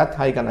විකලාංග දත්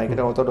හයි කරනවා.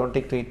 ඒකට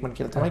ඔතොඩොන්ටික් ට්‍රීට්මන්ට්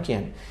කියලා තමයි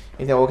කියන්නේ.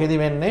 ඉතින් ඕකෙදි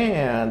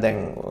වෙන්නේ දැන්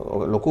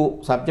ලොකු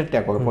සබ්ජෙක්ට්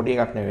එකක්. ඔක පොඩි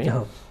එකක් නෙවෙයි.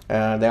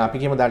 දැන්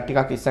අපි කියමු දත්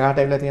ටිකක් ඉස්සරහට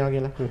ඇවිල්ලා තියෙනවා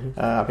කියලා.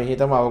 අපි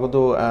හිතමු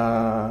අවුරුදු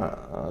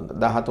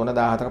 13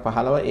 14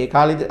 15 ඒ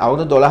කාලේ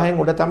අවුරුදු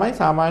 12න් උඩ තමයි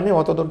සාමාන්‍ය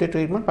ඔතොඩොන්ටික්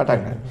ට්‍රීට්මන්ට්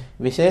පටන් ගන්න.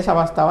 විශේෂ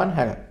අවස්ථාවන්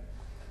හැර.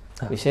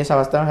 විශේෂ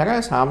අවස්ථාවන්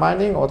හැර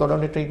සාමාන්‍යයෙන්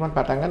ඔතොඩොන්ටික් ට්‍රීට්මන්ට්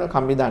පටන් ගන්න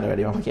කම්බි දාන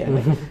වැඩි මම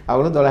කියන්නේ.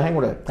 අවුරුදු 12න්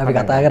උඩ. අපි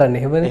කතා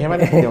කරන්නේ එහෙමනේ.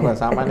 එහෙමනේ. ඒක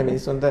සාමාන්‍ය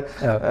මිනිස්සුන්ට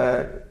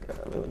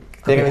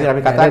තේරෙන විදිහට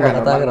අපි කතා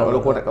කරනවා.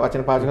 ලොකුට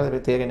වචන පාවිච්චි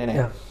කරලා තේරෙන්නේ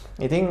නැහැ.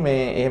 ඉතින්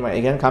මේ එහෙම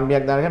ඒ කියන්නේ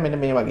කම්බියක් දාන එක මෙන්න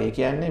මේ වගේ.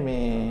 කියන්නේ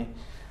මේ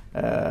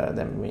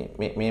දැන්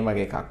මේ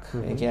වගේ එකක්.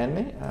 ඒ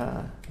කියන්නේ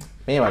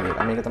මේ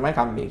වගේ මේක තමයි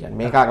කම්බිය කියන්නේ.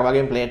 මේක අර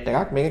වගේම ප්ලේට්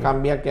එකක්. මේකේ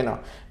කම්බියක් එනවා.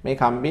 මේ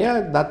කම්බිය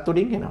දත්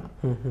උඩින් එනවා.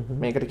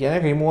 මේකට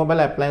කියන්නේ රිමූවබල්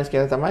ඇප්ලයන්ස්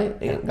කියලා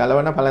තමයි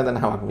ගලවන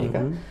පළඳනාවක් මේක.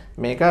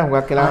 මේක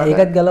හුඟක් කියලා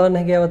ඒකත් ගලවන්න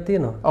හැකියාවක්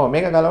තියෙනවා. ඔව්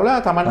මේක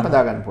ගලවලා Taman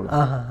හදා ගන්න පුළුවන්.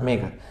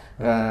 මේක.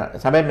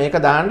 සැබැයි මේක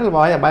දාන්න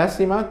බයස්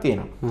සීමාවක්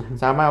තියෙනවා.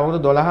 සාමාන්‍ය අවුරුදු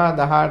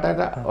 12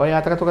 18ට ඔය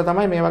අතරතුර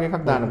තමයි මේ වගේ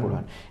එකක් දාන්න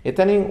පුළුවන්.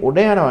 එතනින් උඩ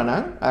යනවා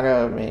නම් අර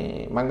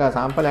මේ මම ගා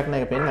සාම්පලයක්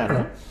නේක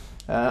පෙන්නන්න.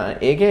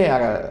 ඒකේ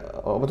අර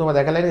ඔබතුමා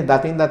දැකලා ඉන්නේ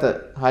දතින් දත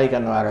හයි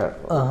කරනවා අර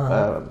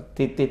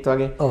තිත්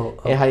වගේ.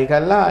 ඒ හයි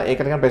කරලා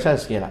ඒකට කියන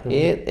ප්‍රෙෂර්ස් කියලා.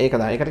 ඒක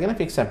තමයි. ඒකට කියන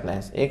ෆික්ස්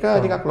ඇප්ලයන්ස්. ඒක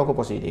ටිකක් ලොකු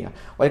ප්‍රොසීඩර් එකක්.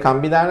 ඔය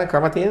කම්බි දාන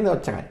ක්‍රම තියෙනද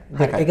ඔච්චරයි.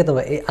 ඒක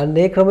තමයි. අන්න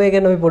ඒ ක්‍රමය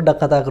ගැන අපි පොඩ්ඩක්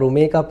කතා කරමු.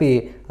 මේක අපි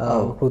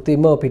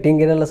කෘත්‍රිම පිටින්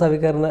ගෙනල්ලා සවි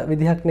කරන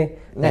විදිහක් නේ.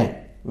 නෑ.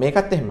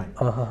 මේකත් එහෙමයි.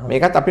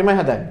 මේකත් අපිමයි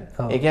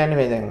හදන්නේ. ඒ කියන්නේ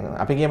මේ දැන්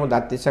අපි කියමු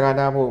දත් ඉස්සරහට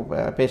ආපු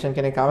පේෂන්ට්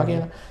කෙනෙක් ආවා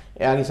කියලා.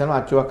 එයාගේ ඉස්සරහම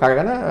අච්චුවක්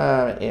අරගෙන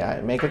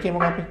මේක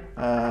කියමුකෝ අපි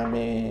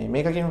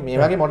මේක කියමු මේ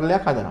වගේ මොඩල්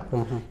එකක්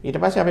හදනවා. ඊට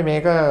පස්සේ අපි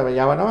මේක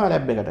යවනවා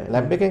ලැබ් එකට.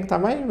 ලැබ් එකෙන්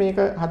තමයි මේක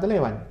හදලා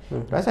එවන්නේ.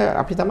 ඊට පස්සේ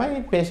අපි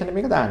තමයි පේෂන්ට්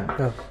මේක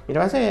දාන්නේ. ඊට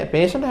පස්සේ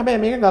පේෂන්ට්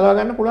හැබැයි මේක ගලව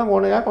ගන්න පුළුවන්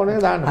ඕන එකක් ඕන එක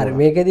දාන්න. හරි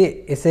මේකෙදි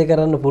එසේ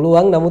කරන්න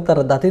පුළුවන්. නමුත්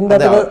අර දතින්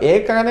දතට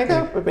ඒක කරන එක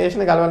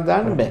පේෂන්ට් ගලවන්න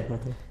දාන්න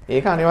බෑ.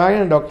 ඒක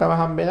අනිවාර්යෙන් ડોක්ටර්ව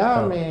හම්බෙලා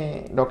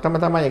මේ ડોක්ටර්ම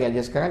තමයි ඒක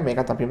ඇඩ්ජස්ට් කරන්නේ.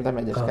 මේකත් අපිම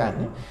තමයි ඇඩ්ජස්ට්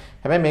කරන්නේ.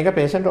 හැබැයි මේක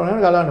පේෂන්ට් ඕන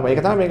වෙන ගලවන්න බෑ.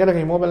 ඒක තමයි මේකට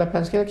රිමූවබල්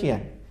ඇප්ලයන්ස් කියලා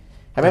කියන්නේ.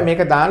 හැබැයි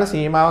මේක දාන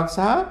සීමාවක්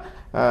සහ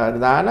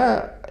දාන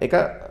එක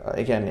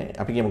ඒ කියන්නේ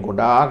අපි කියමු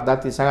ගොඩාක්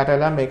දත් ඉස්සරහට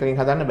වෙලා මේකකින්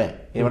හදන්න බෑ.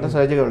 ඒවට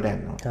සර්ජරි වලට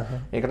යනවා.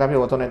 ඒකට අපි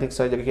ඔතොනැටික්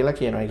සර්ජරි කියලා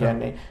කියනවා. ඒ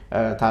කියන්නේ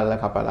තල්ල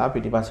කපලා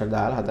පිටිපස්සට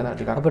දාලා හදන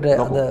ටිකක් අපිට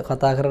අද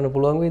කතා කරන්න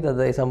පුළුවන් වේද? අද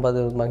ඒ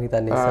සම්බන්ධව මම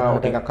හිතන්නේ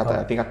ඉස්සරහට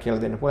ටිකක්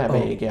කියලා දෙන්න පුළුවන්.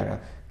 හැබැයි ඒක අර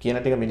කියන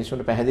ටික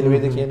මිනිස්සුන්ට පැහැදිලි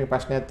වේද කියන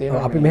ප්‍රශ්නයක්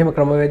තියෙනවා. අපි මෙහෙම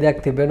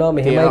ක්‍රමවේදයක් තිබෙනවා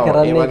මෙහෙමයි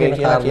කරන්නේ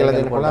කියලා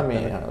දෙන්න පුළුවන්.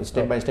 මේ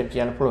ස්ටෙප් බයි ස්ටෙප්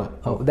කියන්න පුළුවන්.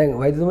 ඔව් දැන්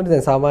වෛද්‍යතුමනි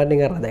දැන්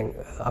සාමාන්‍යයෙන් අර දැන්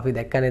අපි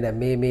දැක්කනේ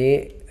දැන් මේ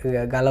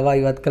ගලවා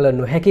ඉවත් කළ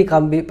නොහැකි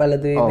කම්බි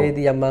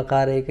පළදීමේදී යම්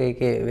ආකාරයක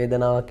ඒකේ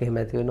වේදනාවක් එහෙම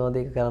ඇති වෙනවද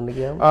ඒක කරන්න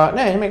ගියාම?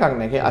 නෑ එහෙම එකක්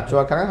නෑ. ඒක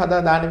අච්චුවක් කරන් හදා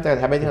දාන්න විතරයි.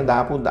 හැබැයි ඉතින්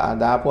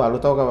දාපු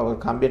අලුතෝක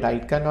කම්බිය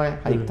ටයිට් කරනවානේ.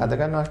 හයිට් හද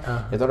කරනවානේ.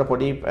 ඒතකොට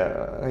පොඩි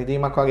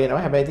රිදීමක් වගේ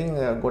එනවා. හැබැයි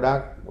ඉතින්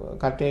ගොඩාක්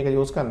කට්ටිය ඒක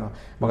යූස් කරනවා.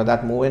 මොකද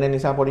දත් මූව් වෙන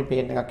නිසා පොඩි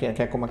පේන් එකක්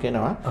කැක්කමක්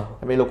එනවා.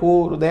 හැබැයි ලොකු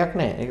දෙයක්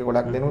නෑ. ඒක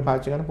ගොඩක් දෙනෙකුට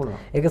පාවිච්චි කරන්න පුළුවන්.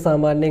 ඒක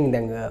සාමාන්‍යයෙන්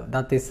දැන්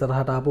දත්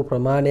ඉස්සරහට ආපු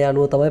ප්‍රමාණය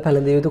අනුව තමයි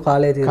පැලඳිය යුතු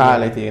කාලය තියෙන්නේ.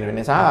 කාලය තියෙන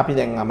නිසා අපි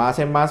දැන්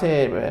මාසෙන් මාසේ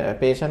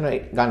පේෂන්ට්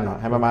ගන්නවා.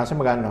 හැම මාසෙම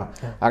ගන්නවා.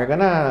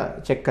 අරගෙන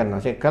චෙක්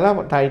කරනවා. චෙක් කළා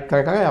ටයිට්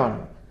කර කර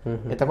යවනවා.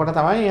 එතකොට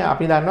තමයි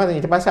අපි දන්නවා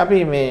ඊට පස්සේ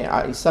අපි මේ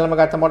ඉස්සලම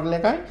ගත්ත මොඩල්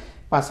එකයි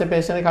පස්සේ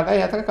පේෂන්ට්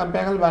එකටයි අතර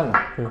කම්පෙයාර් කරලා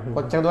බලනවා.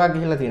 කොච්චර දුරක්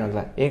ගිහිල්ලා තියෙනවද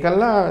කියලා.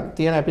 ඒකල්ලා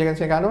තියෙන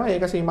ඇප්ලිකේෂන් එක ගන්නවා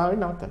ඒක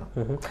සීමාවෙන්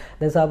නවත්තනවා.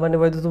 දැන් සාමාන්‍ය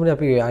වෛද්‍යතුමනි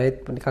අපි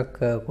ආයෙත් නිකක්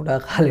කුඩා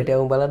කාලේට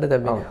යමු බලන්න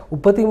දැන් මේ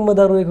උපතින්ම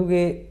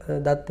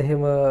දරුවෙකුගේ දත්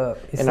එහෙම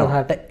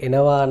ඉස්සරහට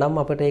එනවා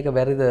නම් අපිට ඒක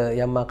බැරිද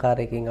යම්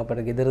ආකාරයකින්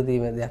අපිට ගෙදරදී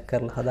මේ දෙයක්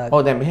කරලා හදාගන්න.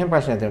 ඔව් දැන් මෙහෙම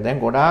ප්‍රශ්නයක් තියෙනවා. දැන්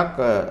ගොඩාක්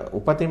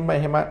උපතින්ම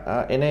එහෙම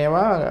එන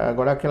ඒවා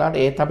ගොඩක්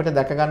වෙලාවට ඒත් අපිට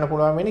දැක ගන්න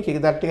පුළුවන් වෙන්නේ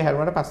කිරි දත් ටික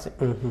හැරුණාට පස්සේ.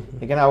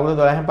 ඒ කියන්නේ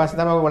අවුරුදු 12න් පස්සේ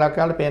තමයි ගොඩක්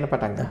වෙලාවට පේන්න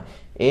පටන් ගන්න.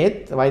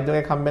 ඒත්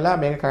වෛද්‍යවරයෙක් හම්බෙලා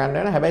මේක කරන්න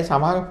වෙන හැබැයි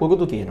සමහර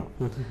පුරුදු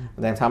තියෙනවා.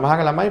 දැන් සමහර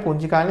ළමයි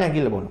පුංචි කාලේ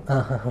ඇඟිල්ල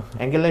බොනවා.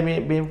 ඇඟිල්ල මේ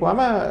බීපුවම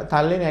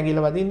තල්ලේනේ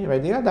ඇඟිල්ල වදින්නේ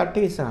වැදිලා දත්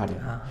ටික ඉස්සරහට.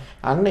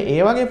 අන්න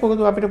ඒ වගේ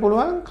පුරුදු අපිට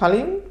පුළුවන්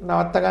කලින්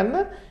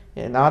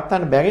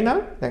නවත්තන්න බැරි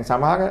නම් දැන්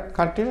සමහර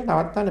කට්ටියට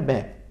නවත්තන්න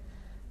බෑ.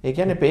 ඒ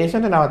කියන්නේ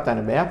පේෂන්ට්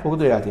නවත්තන්න බෑ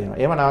පුරුදු වෙලා තියෙනවා.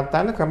 ඒව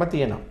නවත්තන්න ක්‍රම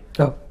තියෙනවා.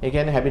 ඒ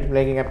කියන්නේ හැබිට්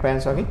බ්ලේකින්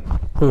ඇප්ලයන්ස් වගේ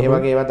ඒ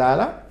වගේ ඒවා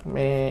දාලා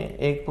මේ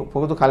ඒ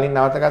පුරුදු කලින්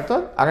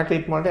නවත්තගත්තොත් අර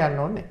ට්‍රීට්මන්ට් එකට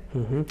යන්න ඕනේ.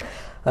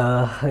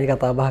 මේ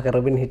කතා බහ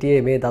කරමින්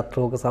හිටියේ මේ දත්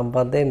රෝග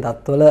සම්බන්ධයෙන්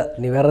දත්වල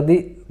නිවැරදි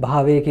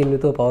භාවයකින්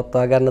යුතුව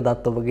පවත්වා ගන්න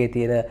දත් ඔබගේ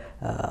තියෙන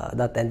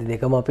දත් ඇඳි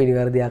දෙකම අපි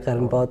නිවැරදි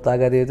ආකාරයෙන් පවත්වා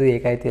ගත යුතුයි.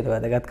 ඒකයි තියෙන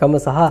වැදගත්කම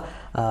සහ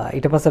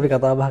ඊට පස්සේ අපි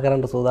කතා බහ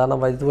කරන්න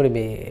සූදානම් වෛද්‍යතුමනි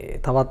මේ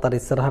තවත් අර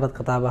ඉස්සරහට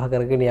කතා බහ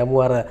කරගෙන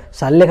යමු අර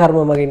ශල්‍ය කර්ම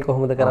මගින්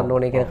කොහොමද කරන්න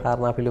ඕනේ කියන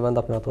කාරණා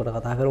පිළිබඳව අපි නතුවට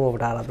කතා කරමු.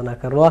 ඔබට ආරාධනා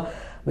කරනවා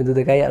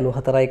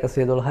 0294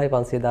 112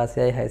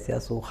 516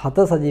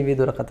 687 සජීවී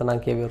දුරකථන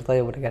අංකයේ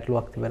විවෘතයි. ඔබට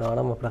ගැටලුවක් තිබෙනවා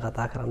නම් අපිට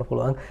කතා කරන්න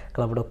පුළුවන්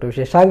ක්ලබ් ડોක්ටර්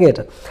විශේෂාංගයට.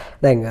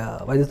 දැන්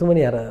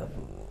වෛද්‍යතුමනි අර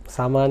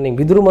සාමාන්‍යයෙන්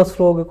විදුරු මස්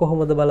රෝග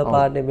කොහොමද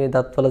බලපාන්නේ මේ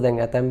දත්වල? දැන්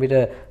ඇතැම් විට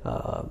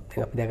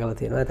දැන් අපි දැකලා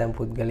තියෙනවා ඇතැම්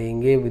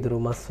පුද්ගලයන්ගේ විදුරු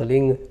මස්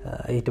වලින්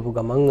හිටපු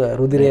ගමන්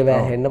රුධිරය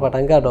වැහෙන්න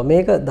පටන් ගන්නවා.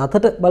 මේක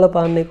දතට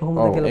බලපාන්නේ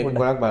කොහොමද කියලා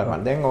පොඩ්ඩක්. ගොඩක්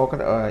බලපාන. දැන් ඕක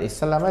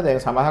ඉස්සල්ලාම දැන්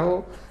සමහරව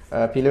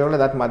පිළිවෙල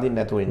දත් මදින්න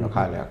නැතුව ඉන්න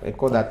කාලයක්.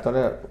 එක්කෝ දත්වල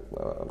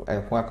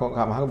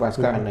කමහක බස්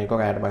ගන්න, එක්කෝ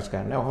කෑට බස්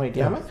ගන්න. ඔහොම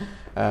හිටියාම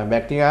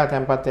බැක්ටීරියා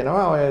තැම්පත්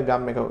වෙනවා ඔය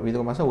ගම් එක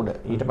විදුරු මස උඩ.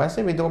 ඊට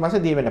පස්සේ විදුරු මස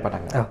දිය වෙන්න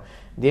පටන් ගන්නවා.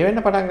 දිය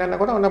වෙන්න පටන්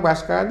ගන්නකොට ඔන්න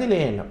බස් කරද්දි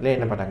ලේන්න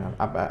පටන්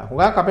ගන්නවා.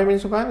 හුඟක් අපේ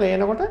මිනිස්සු කරන්නේ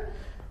ලේනකොට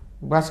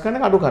බස්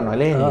කරන අඩු කරනවා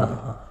ලේන්න.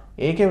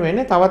 ඒකෙන්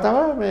වෙන්නේ තව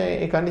මේ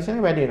ඒ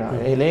කන්ඩිෂන් එක වැඩි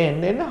වෙනවා. ඒ ලේ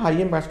එන්න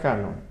හයියෙන් බස්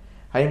කරන්න ඕනේ.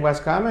 හයියෙන් බස්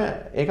කාම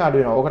ඒක අඩු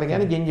වෙනවා. ඕකට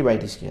කියන්නේ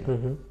ජින්ජිවයිටිස් කියලා.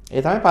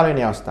 ඒ තමයි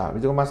පළවෙනි අවස්ථාව.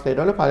 විදුරු මස් ලේඩ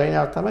වල පළවෙනි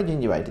අවස්ථාව තමයි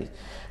ජින්ජිවයිටිස්.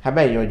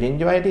 හැබැයි ඔය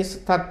ජින්ජිවයිටිස්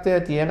තත්ත්වය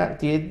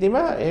තියෙද්දිම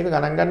ඒක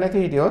ගණන් ගන්න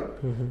නැති හිටියොත්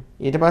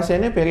ඊට පස්සේ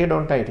එන්නේ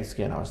පෙරිඩොන්ටයිටිස්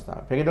කියන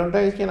අවස්ථාව.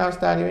 පෙරිඩොන්ටයිටිස් කියන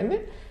අවස්ථාවේ වෙන්නේ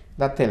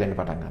දත් හෙලෙන්න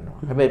පටන් ගන්නවා.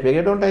 හැබැයි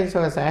පෙරියඩොන්ටයිටිස්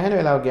වල සෑහෙන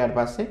වෙලාවක් ගියාට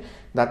පස්සේ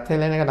දත්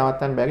හෙලෙන එක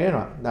නවත්තන්න බැරි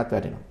වෙනවා. දත්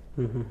වැටෙනවා.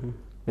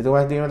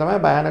 මෙතුමා තියෙන තමයි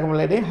භයානකම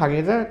ලෙඩේ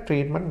හරියට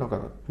ට්‍රීට්මන්ට්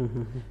නොකරොත්.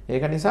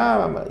 ඒක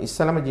නිසා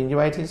ඉස්සලම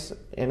ජින්ජිවයිටිස්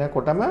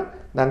එනකොටම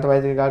දන්ත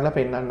වෛද්‍යවරයාට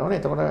පෙන්නන්න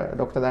ඕනේ. එතකොට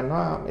ડોක්ටර්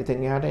දන්නවා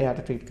එතෙන් එහාට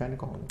එයාට ට්‍රීට් කරන්න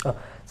කොහොමද.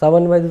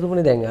 සාමාන්‍ය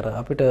වෛද්‍යතුමනි දැන් අර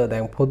අපිට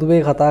දැන්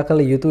පොදුවේ කතා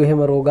කළ යුතු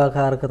එහෙම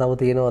රෝගාකාරක තව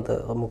තියෙනවද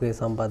මුඛයේ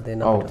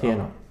සම්බන්ධයෙන්? ඔව්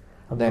තියෙනවා.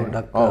 දැන්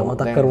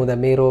මතක් කරමු දැන්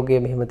මේ රෝගය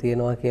මෙහෙම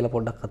තියෙනවා කියලා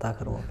පොඩ්ඩක් කතා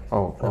කරමු.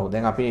 ඔව්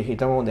දැන් අපි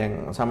හිතමු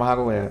දැන් සමහර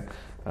ඔය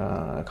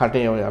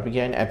කටේ ඔය අපි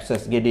කියන්නේ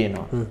ඇබ්සස්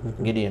ගෙඩියනවා.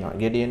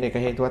 ගෙඩියෙන එක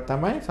හේතුවක්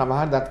තමයි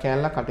සමහර දත්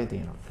කෑල්ලක් කටේ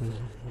තියෙනවා.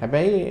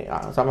 හැබැයි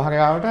සමහර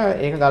ගාවට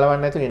ඒක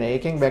ගලවන්න නැතුව එන.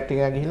 ඒකෙන්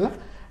බැක්ටීරියා ගිහිල්ලා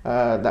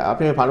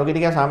අපි පණු ගෙඩි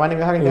කියලා සාමාන්‍ය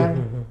විහාරේ ගන්න.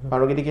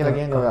 පණු ගෙඩි කියලා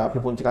කියන්නේ අපි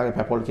පුංචි කාලේ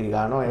පැපොල් කිරි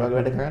ගන්නවා. ඒ වගේ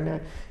වැඩ කරන්නේ.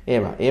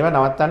 ඒව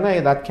නවත්තන්න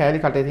ඒ දත් කෑලි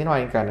කටේ තියෙනවා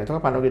අයින් කරන්න.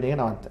 එතකොට පණු ගෙඩිය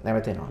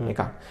නැවතෙනවා.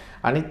 එකක්.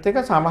 අනිත් එක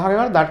සමහර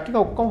වෙලාවට දත් ටික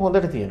ඔක්කොම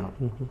හොඳට තියෙනවා.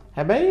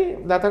 හැබැයි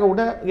දතක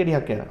උඩ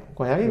ගෙඩියක් එනවා.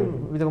 කොහේ හරි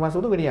විදකමස්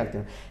උඩ ගෙඩියක්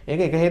තියෙනවා.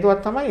 ඒක එක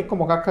හේතුවක් තමයි එක්ක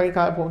මොකක් හරි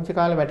පුංචි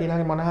කාලේ වැටිලා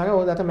හරි මොන හරි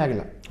ඔය දත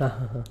මැගිලා.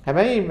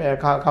 හැබැයි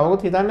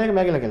කවුරුත් හිතන්නේ ඒක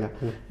මැගිලා කියලා.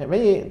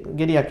 හැබැයි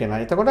ගෙඩියක් එනවා.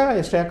 එතකොට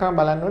එක්ස්ට්‍රා එකක්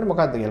බලන්න ඕනේ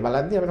මොකද්ද කියලා.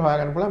 බලද්දී අපිට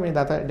හොයාගන්න පුළුවන් මේ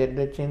දත ඩෙඩ්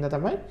වෙච්ච ඉඳ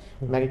තමයි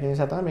මැගිච්ච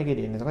නිසා තමයි මේ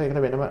ගෙඩිය එන්නේ. එතකොට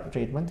ඒකට වෙනම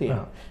ට්‍රීට්මන්ට්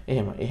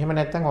තියෙනවා. එහෙම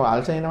නැත්නම් ඔය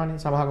අල්සර්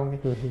එනවනේ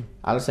සමහරකුන්ගේ.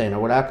 අල්සර් එන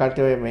ගොඩාක්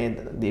කට්ටිය ඔය මේ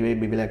දිවේ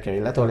බිබිලක්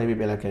ඇවිල්ලා තොලේ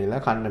බිබිලක් ඇවිල්ලා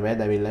කන්න බෑ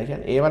දැවිල්ලා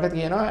කියන්නේ. ඒවට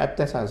කියනවා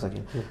ඇප්තස් අල්සර්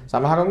කියලා.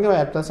 සමහරකුන්ගේ ඔය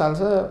ඇප්තස්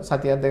අල්සර්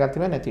සතියක් දෙකක්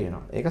තිබෙන්නේ නැති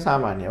වෙනවා. ඒක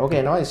සාමාන්‍යයි. ඕක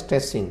එනවා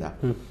ස්ට්‍රෙස් ඉඳලා.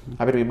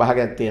 අපිට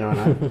විභාගයක් තියෙනවා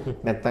නම්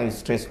නැත්නම්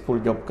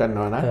ස්ට්‍රෙස්ෆුල් ජොබ්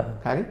කරනවා නම්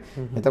හරි.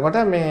 එතකොට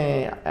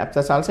මේ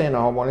ඇප්තස් අල්සර් එන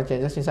හෝමෝනල්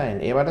චේන්ජස් නිසා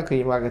එන. ඒවට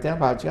ක්‍රීම් වර්ග තියෙන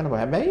පාවිච්චි කරන්න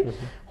බෑ. හැබැයි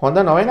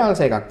හොඳ නොවන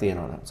අල්සර් එකක්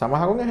තියෙනවා නම්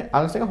සමහරකුන්ගේ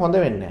අල්සර් එක හොඳ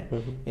වෙන්නේ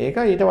නැහැ.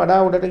 ඒක ඊට වඩා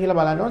උඩට කියලා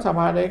බලනවා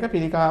සමහර එක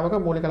පිළිකාවක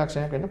මූලික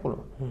ලක්ෂණයක් වෙන්න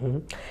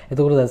පුළුවන්.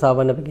 එතකොට දැන්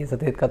සාමාන්‍ය අපි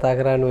සතේත් කතා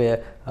කරන්නේ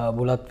ඔය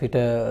බුලත් පිට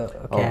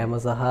කෑම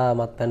සහ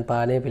මත්පැන්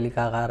පානය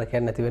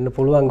පිළිකාකාරකයක් නැති වෙන්න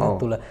පුළුවන් ගත්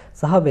තුල.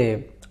 සහ මේ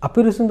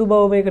අපිරිසිදු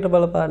බව මේකට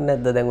බලපාන්නේ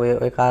නැද්ද? දැන්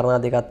ඔය කාරණා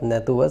දෙකක්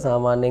නැතුව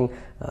සාමාන්‍යයෙන්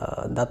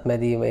දත්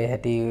මැදීමේ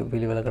හැටි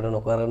පිළිවෙලකට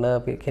නොකරන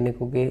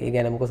කෙනෙකුගේ ඒ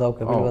කියන්නේ මොකද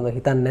සෞඛ්‍ය පිළිබඳව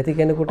හිතන්නේ නැති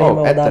කෙනෙකුට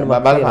එහෙම අවධානයක්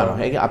බලපානවා.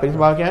 ඒක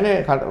අපිරිසිදු බව කියන්නේ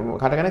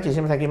කට ගැන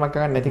කිසිම සැකීමක්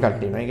කරන්නේ නැති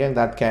කට්ටිය. ඒ කියන්නේ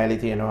දත් කෑලි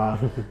තියෙනවා,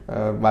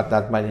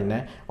 දත්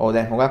මදින්නේ. ඔව්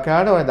දැන් හුඟක්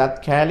කාට ඔය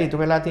දත් කෑලි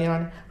ඉතුරු වෙලා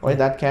තියෙනවානේ. ඔය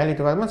දත් කෑලි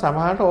ඉතුරු කරාම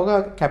සමහරට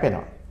ඕක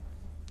කැපෙනවා.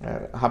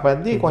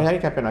 හපද්දී කොහේ හරි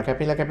කැපෙනවා.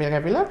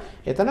 කැපිලා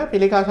එතන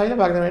පිළිකා ශෛල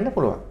වර්ධනය වෙන්න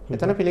පුළුවන්.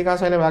 එතන පිළිකා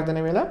ශෛල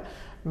වර්ධනය වෙලා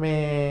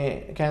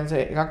මේ කැන්සර්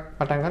එකක්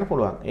පටන් ගන්න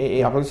පුළුවන්.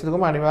 ඒ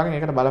අපරිසිදුකම අනිවාර්යෙන්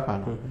ඒකට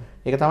බලපානවා.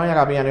 ඒක තමයි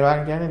අපි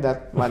අනිවාර්යෙන් කියන්නේ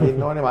දත්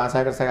මදින්න ඕනේ,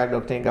 වාසාකර සකල්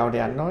ડોක්ටර්ගෙන් ගාවට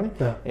යන්න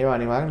ඕනේ. ඒවා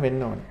අනිවාර්යෙන්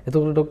වෙන්න ඕනේ.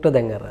 එතකොට ડોක්ටර්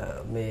දැන් අර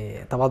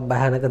මේ තවත්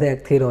භයානක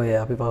දෙයක් තියෙනවා. ඔය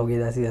අපි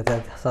පහුගිය දවසේ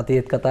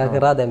සතියේත් කතා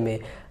කරා. දැන් මේ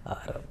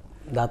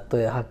දත්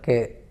ඔය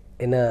හක්කේ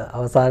එන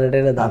අවසානට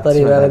එන දත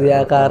නිවැරදි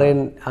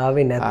ආකාරයෙන්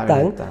ආවේ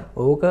නැත්නම්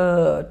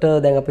ඕකට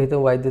දැන් අපි හිතමු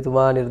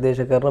වෛද්‍යතුමා නිර්දේශ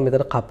කරන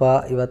මෙතන කපා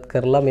ඉවත්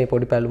කරලා මේ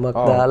පොඩි පැලුමක්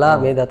දාලා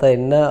මේ දත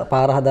එන්න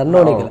පාර හදන්න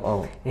ඕනේ කියලා.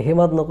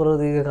 එහෙමත් නොකර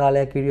දීර්ඝ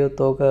කාලයක්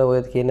ඉරියොත් ඕක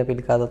ඔය කියන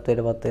පිළිකා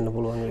තත්ත්වයටපත් වෙන්න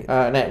පුළුවන් වෙයි.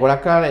 නෑ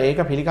ගොඩක් කාලේ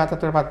ඒක පිළිකා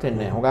තත්ත්වයටපත්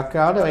වෙන්නේ නෑ. හුඟක්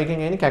කාලේ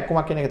ඔයකින් එන්නේ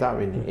කැක්කුමක් කියන එක තමයි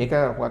වෙන්නේ. ඒක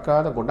හුඟක්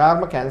කාලේ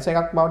ගොඩාක්ම කැන්සර්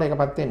එකක් බවට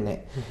ඒකපත් වෙන්නේ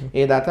නෑ.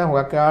 ඒ දත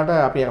හුඟක් කාලේ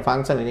අපි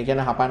ෆන්ක්ෂන් එක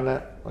කියන්නේ හපන්න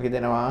වගේ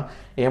දෙනවා.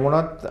 එහෙම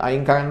වුණොත්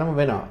අයින් කරන්නම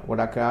වෙනවා.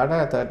 ගොඩක්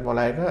කාලේ තර්ඩ්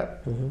මොලා එක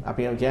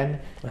අපි කියන්නේ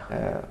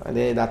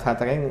ඒ දත්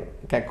හතරෙන්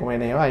කැක්කුම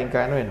එන ඒවා අයින්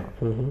කරන්න වෙනවා.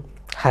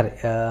 හරි.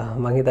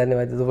 මම හිතන්නේ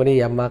වෛද්‍යතුමනි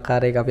යම්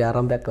ආකාරයක අපි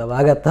ආරම්භයක්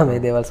ලබා ගත්තා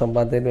මේ දේවල්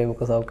සම්බන්ධයෙන් මේ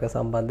මුඛ සෞඛ්‍ය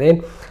සම්බන්ධයෙන්.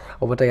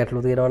 ඔබට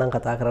ගැටලු තියෙනවා නම්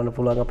කතා කරන්න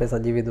පුළුවන් අපේ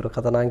සජීවී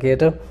දුරකථන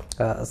අංකයට.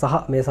 සහ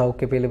මේ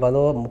සෞඛ්‍ය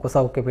පිළිබඳව මුඛ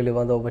සෞඛ්‍ය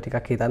පිළිබඳව ඔබ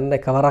ටිකක් හිතන්න.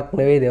 එකවරක්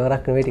නෙවෙයි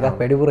දෙවරක් නෙවෙයි ටිකක්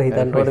වැඩිපුර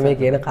හිතන්න ඕනේ මේ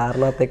කියන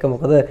කාරණාත් එක්ක.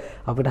 මොකද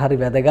අපිට හරි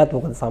වැදගත්.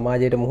 මොකද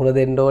සමාජයට මුහුණ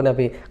දෙන්න ඕනේ.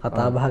 අපි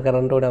කතා බහ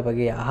කරන්න ඕනේ.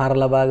 අපගේ ආහාර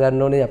ලබා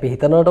ගන්න ඕනේ. අපි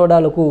හිතනවට වඩා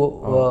ලොකු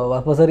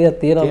වපසරියක්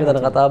තියෙනවා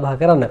මෙතන කතා බහ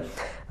කරන්න.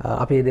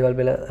 අපි මේ දේවල්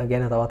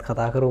ගැන තවත්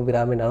කතා කරමු.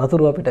 විරාමයෙන්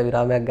අනතුරු අපිට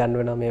විරාමයක් ගන්න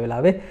වෙනවා මේ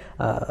වෙලාවේ.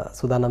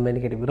 සූදානම්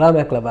වෙන්න කෙටි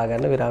විරාමයක් ලබා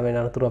ගන්න.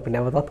 විරාමයෙන් අනතුරු අපි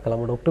නැවතත්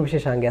කොළඹ ડોක්ටර්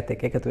විශේෂාංගයත්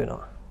එක්ක එකතු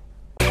වෙනවා.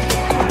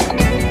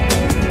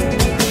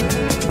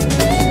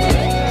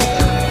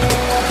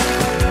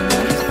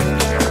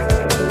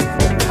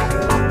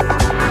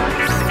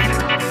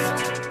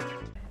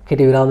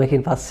 කෙටි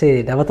විරාමයකින්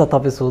පස්සේ නැවතත්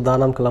අපි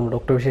සූදානම් කළාම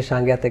ડોක්ටර්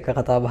විශේෂාංගයත් එක්ක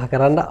කතා බහ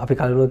කරන්න. අපි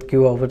කලිනුත්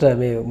කිව්වා ඔබට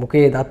මේ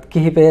මුඛයේ දත්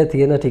කිහිපය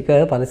තියෙන ටික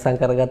පරිස්සම්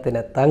කරගත්තේ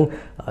නැත්නම්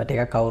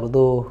ටිකක්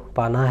අවුරුදු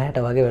 50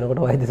 60 වගේ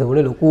වෙනකොට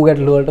වෛද්‍යසමුලේ ලොකු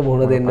ගැටලු වලට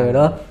මුහුණ දෙන්න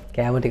වෙනවා.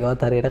 කෑම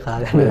ටිකවත් හරියට කා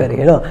ගන්න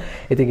බැරි වෙනවා.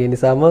 ඉතින් ඒ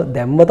නිසාම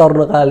දැම්ම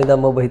තරුණ කාලේ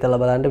ඉඳන්ම ඔබ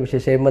හිතලා බලන්න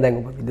විශේෂයෙන්ම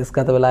දැන් ඔබ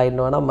විදේශගත වෙලා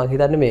ඉන්නවා නම් මම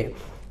හිතන්නේ මේ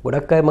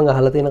ගොඩක් අය මම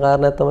අහලා තියෙන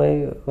කාරණාවක් තමයි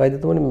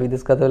වෛද්‍යතුමනි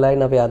විදේශගත වෙලා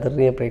ඉන්න අපේ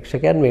ආදරණීය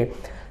ප්‍රේක්ෂකයන් මේ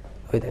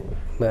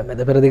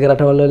මැද පෙරදිග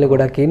රටවල් වල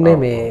ගොඩක් ඉන්නේ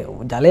මේ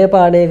ජලය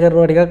පානය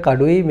කරනවා ටිකක්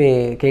අඩුයි මේ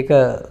එක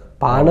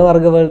පාන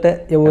වර්ග වලට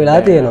යොමු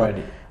වෙලා තියෙනවා.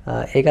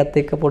 ඒකත්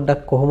එක්ක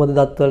පොඩ්ඩක් කොහොමද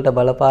දත් වලට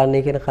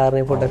බලපාන්නේ කියන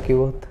කාරණේ පොඩ්ඩක්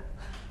කිව්වොත්.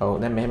 ඔව්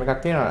දැන් මෙහෙම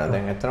එකක් තියෙනවා.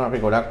 දැන් ඇත්තටම අපි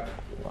ගොඩක්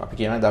අපි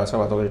කියන දවස්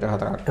වල වතුර ලිටර්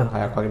 4ක්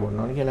 6ක් වගේ බොන්න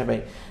ඕනේ කියලා.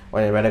 හැබැයි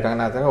ඔය වැඩ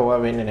කරන අතර ඕවා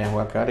වෙන්නේ නැහැ.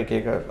 හුඟක් කාර එක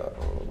එක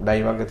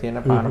ඩයි වර්ග තියෙන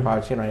පාන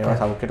පාවිච්චි කරනවා. ඒවා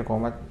සෞඛ්‍යයට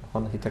කොහොමද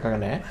හොඳ හිතක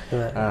නැහැ.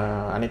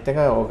 අනිත් එක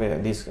ඕක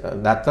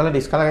දත්වල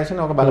ඩිස්කලරේෂන්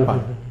ඕක බලපන්.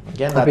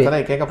 කියන්නේ දත්වල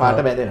එක එක පාට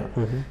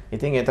බැඳෙනවා.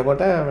 ඉතින්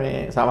එතකොට මේ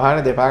සමහර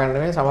දෙපා ගන්න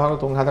නෙවෙයි සමහර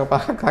 3 4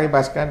 5ක් හරි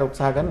බස් ගන්න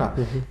උත්සාහ කරනවා.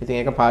 ඉතින්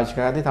ඒක පාවිච්චි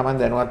කරද්දී Taman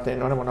දැනුවත්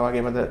වෙන්න ඕනේ මොන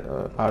වගේමද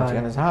පාවිච්චි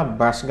කරන්න සහ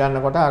බස්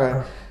ගන්නකොට අර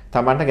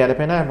තමන්ට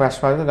ගැලපෙන බ්‍රෂ්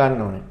වර්ග ගන්න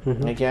ඕනේ.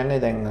 ඒ කියන්නේ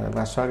දැන්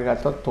බ්‍රෂ් වර්ග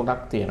ගත්තොත්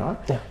තුනක් තියෙනවා.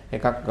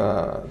 එකක්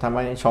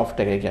තමයි soft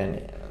එක. ඒ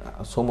කියන්නේ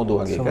සුමුදු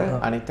වගේ එක.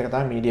 අනිත් එක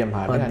තමයි medium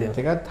hard එක. අනිත්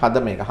එක හද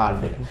මේක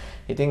hard එක.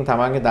 ඉතින්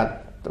තමන්ගේ දත්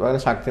වල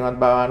ශක්තිමත්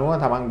බව අනුව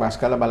තමන් බ්‍රෂ්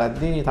කරලා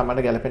බලද්දී තමන්ට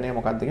ගැලපෙන එක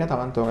මොකක්ද කියලා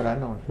තමන්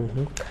තෝරගන්න ඕනේ.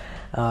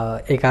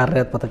 ඒ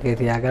කාර්යයත් මතකේ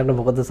තියාගන්න.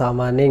 මොකද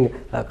සාමාන්‍යයෙන්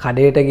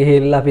කඩේට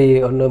ගිහිල්ලා අපි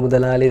ඔන්න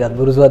මුදලාලි දත්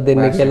බුරුසුවක්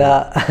දෙන්න කියලා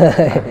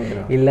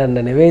ඉල්ලන්න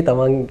නෙවෙයි.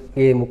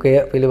 තමන්ගේ මුඛය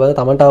පිළිබඳ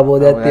තමන්ට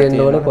අවබෝධයක් තියෙන්න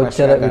ඕනේ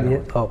කොච්චර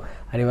විදිහට. ඔව්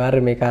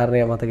අනිවාර්යයෙන් මේ කාරණය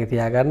මතකේ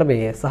තියාගන්න.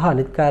 මේ සහ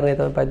අනිත් කාරණය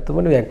තමයි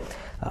පදිතුමනි දැන්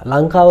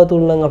ලංකාව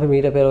තුල නම් අපි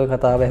මීට පෙර ඔය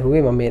කතාව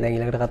ඇහුවේ. මම මේ දැන්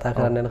ඊළඟට කතා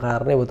කරන්න යන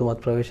කාරණේ ඔබතුමත්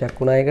ප්‍රවේශයක්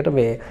වුණා එකට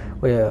මේ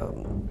ඔය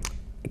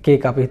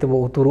එක අපි හිතමු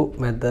උතුරු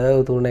මැද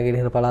උතුරු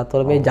නැගෙනහිර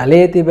පළාත්වල මේ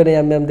ජලයේ තිබෙන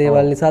යම් යම්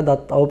දේවල් නිසා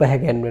දත් අවු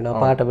පැහැගෙන්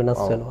වෙනවා පාට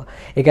වෙනස් වෙනවා.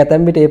 ඒක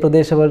ඇතැම් විට ඒ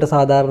ප්‍රදේශවලට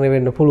සාධාරණ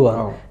වෙන්න පුළුවන්.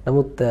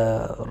 නමුත්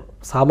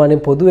සාමාන්‍යයෙන්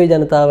පොදුවේ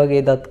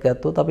ජනතාවගේ දත්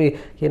ගත්තොත් අපි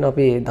කියන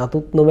අපි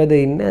දතුත් නොමැද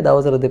ඉන්නේ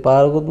දවසට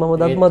දෙපාරකුත් මම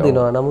දත්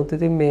මදිනවා. නමුත්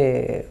ඉතින් මේ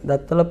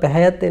දත්වල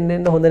පැහැයත්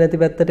එන්න හොඳ නැති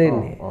පැත්තට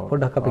එන්නේ.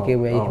 පොඩ්ඩක් අපි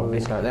කියමු ඇයි එහෙම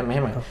වෙන්නේ. දැන්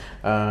මෙහෙමයි.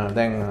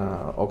 දැන්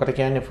ඔකට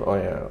කියන්නේ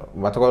ඔය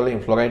වතුර වලින්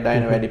ෆ්ලොරයිඩ්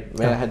අයන වැඩි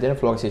වෙලා හැදෙන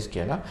ෆ්ලොරසිස්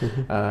කියලා.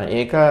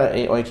 ඒක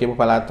ඔය කියපු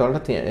පළාත්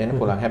වලට එන්න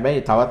පුළුවන්. හැබැයි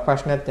තවත්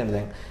ප්‍රශ්නයක් තියෙනවා.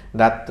 දැන්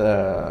දත්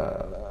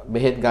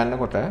බෙහෙත්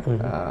ගන්නකොට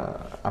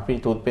අපි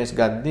ටූත්පේස්ට්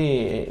ගද්දී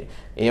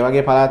ඒ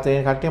වගේ පළාතේ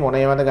කට්ටිය මොන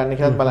ඒවාද ගන්න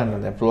කියලාත් බලන්න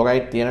ඕනේ. දැන්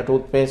ෆ්ලෝරයිඩ් තියෙන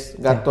ටූත්පේස්ට්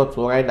ගත්තොත්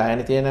ෆ්ලෝරයිඩ්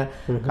අයන තියෙන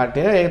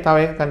කට්ටිය ඒක තව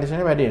එක කන්ඩිෂන්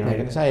එක වැඩි වෙනවා.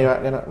 ඒක නිසා ඒවා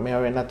ගැන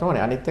මේවා වෙන්නත්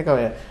ඕනේ. අනිත් එක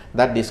ඔය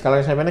දත්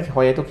ඩිස්කලරේෂන් වෙන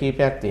හොයතු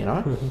කීපයක්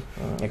තියෙනවා.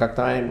 එකක්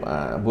තමයි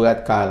බුලත්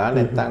කාලා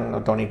නැත්නම්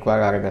ටොනික්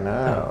වගේ අරගෙන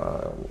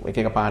එක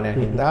එක පානයක්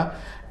හින්දා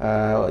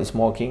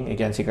ස්මෝකින් ඒ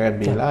කියන්නේ සිගරට්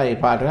බීලා ඒ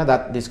පාට වෙන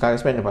දත්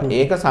ඩිස්කලරේෂන් වෙන්න පුළුවන්.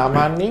 ඒක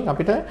සාමාන්‍යයෙන්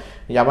අපිට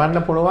යවන්න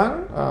පුළුවන්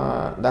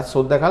දත්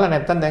සුද්ධ කරලා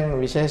නැත්නම් දැන්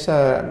විශේෂ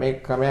මේ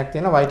ක්‍රමයක්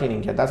තියෙනවා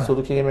වයිටනින් කියලා. දත්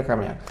සුදු කිරීමේ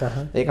ක්‍රමයක්.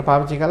 ඒක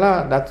පාවිච්චි කරලා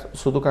දත්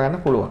සුදු කරන්න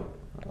පුළුවන්.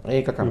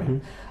 ඒක ක්‍රමයක්.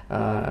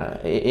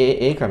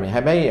 ඒ ක්‍රමය.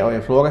 හැබැයි ඔය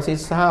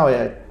ෆ්ලෝරසිස් සහ ඔය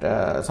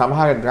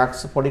සමහර ඩ්‍රග්ස්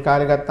පොඩි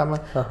කාලේ ගත්තම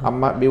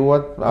අම්මා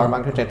බිව්වොත් මම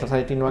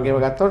ටෙට්‍රාසයිටින් වගේව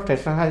ගත්තොත්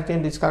ටෙට්‍රාසයිටින්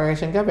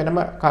ඩිස්කලරේෂන් කියන වෙනම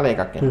කාල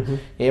එකක් එනවා.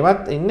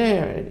 ඒවත් ඉන්නේ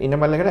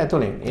ඉනමල් එකට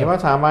ඇතුලෙන්. ඒවා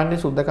සාමාන්‍ය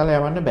සුද්ධ කරලා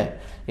යවන්න බෑ.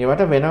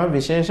 ඒවට වෙනම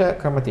විශේෂ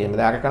ක්‍රම තියෙනවා.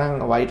 දැන් අරකනම්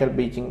වයිටල්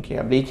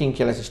බ්ලීචින්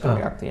කියලා සිස්ටම්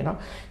එකක් තියෙනවා.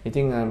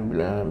 ඉතින්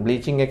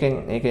බ්ලීචින් එකෙන්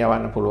ඒක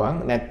යවන්න පුළුවන්.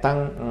 නැත්තම්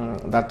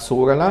දත්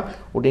සූරලා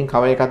උඩින්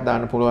කව එකක්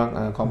දාන්න පුළුවන්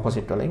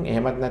කොම්පොසිට් වලින්.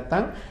 එහෙමත්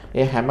නැත්තම්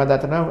ඒ හැම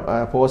දතම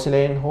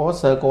පෝසිලේන් හෝ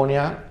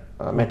සර්කෝනියා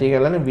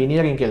මැටීරියල් වලින්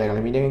විනියරින් කියලා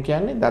එකක්. විනියරින්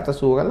කියන්නේ දත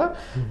සූරලා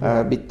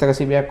බිත්තර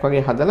සිබියක්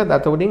වගේ හදලා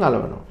දත උඩින්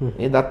අලවනවා.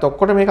 ඒ දත්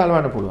ඔක්කොට මේක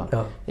අලවන්න පුළුවන්.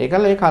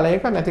 ඒකල ඒ කල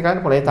එක නැති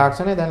කරන්න පුළුවන්. ඒ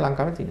තාක්ෂණය දැන්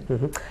ලංකාවේ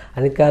තියෙනවා.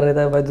 අනිත් කාරණේ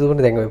තමයි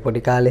පදිතුමනි දැන් ඔය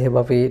පොඩි කාලේ එහෙම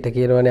අපිට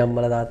කියනවනේ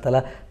අම්මලා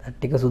තාත්තලා දත්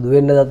ටික සුදු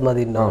වෙන්න දත්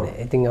මදින්න ඕනේ.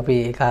 ඉතින් අපි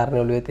ඒ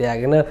කාරණේ ඔළුවේ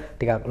තියාගෙන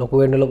ටිකක් ලොකු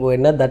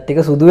වෙන්න දත් ටික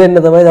සුදු වෙන්න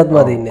තමයි දත්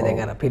මදින්නේ. දැන්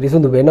අර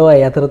පිරිසුදු වෙනවා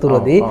ඒ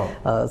අතරතුරදී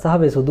සහ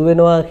මේ සුදු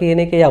වෙනවා කියන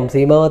එකේ යම්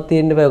සීමාවක්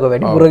තියෙන්න බෑ. ඔක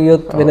වැඩිපුර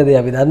ගියොත් වෙන දේ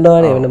අපි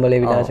දන්නවනේ වෙන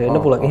මොලේ විනාශ වෙන්න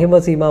පුළුවන්. එහෙම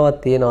සීමාවක්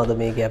තියනවාද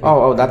මේකේ අපි?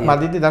 ඔව් දත්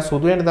මදිද්දි දත්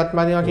සුදු වෙන්න දත්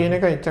මදිනවා කියන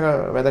එක එච්චර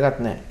වැදගත්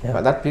නෑ.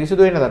 දත්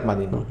පිරිසුදු වෙන්න දත්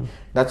මදින්න.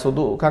 දත්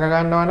සුදු කර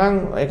ගන්නවා නම්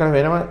ඒකට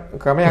වෙනම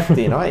ක්‍රමයක්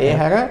තියෙනවා. ඒ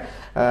හැර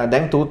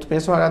දැන්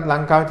ටූත්පේස්ට් වලත්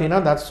ලංකාවේ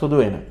තියෙනවා දත් සුදු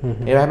වෙන.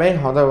 ඒවා හැබැයි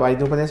හොඳ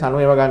වෛද්‍ය උපදෙස් අනුව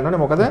ඒවා ගන්න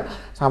ඕනේ. මොකද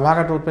සමහර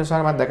ටූත්පේස්ට්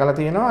වල මම දැකලා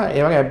තියෙනවා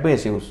ඒ වගේ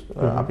ඇබ්බේසිව්ස්.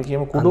 අපි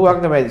කියමු කුඩු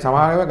වර්ග වෙයි.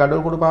 සමහර ඒවා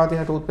ගඩොල් කුඩු පාවා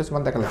තියෙන ටූත්පේස්ට් මම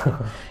දැකලා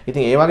තියෙනවා.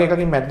 ඉතින් ඒ වගේ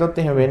එකකින් මැද්දොත්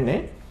එහෙම වෙන්නේ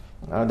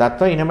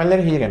දත්ව ඉනමල්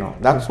එක හීරෙනවා.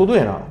 දත් සුදු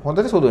වෙනවා.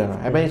 හොඳට සුදු වෙනවා.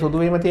 හැබැයි සුදු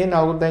වීම තියෙන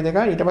අවුරුද්දයි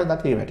දෙකයි ඊට පස්සේ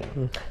දත් හිරෙනවා.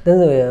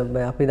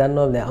 දැන් අපි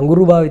දන්නවා දැන්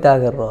අඟුරු භාවිතා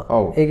කරනවා.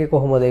 ඒකේ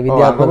කොහොමද ඒ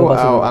විද්‍යාත්මක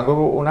පසුබිම?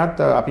 අඟුරු උනත්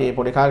අපි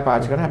පොඩි කාලේ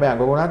පාවිච්චි කරන හැබැයි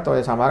අඟුරු උනත්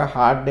ඔය සමහර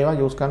හાર્ඩ් ඒවා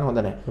යූස් කරන්න හොඳ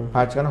නැහැ.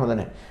 පාවිච්චි කරන්න හොඳ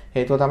නැහැ.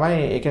 හේතුව තමයි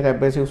ඒකේ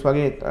ඇබ්‍රේසිව්ස්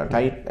වගේ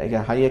ටයිට් ඒ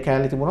හයි එක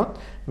කැලේ තිබුණොත්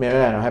මේක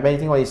යනවා. හැබැයි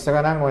ඉතින් ඔය ඉස්සර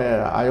නම් ඔය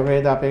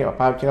ආයුර්වේද අපේ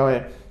පාවිච්චි කරන ඔය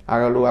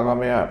අරලු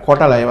අගම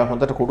කොටලා ඒවා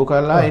හොඳට කුඩු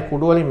කරලා ඒ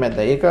කුඩු වලින්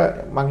මැද්දා. ඒක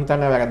මං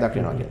හිතන්නේ වැරද්දක්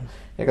වෙනවා කියලා.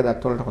 ඒක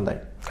දත් වලට හොඳයි.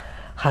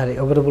 හරි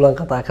ඔබට පුළුවන්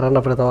කතා කරන්න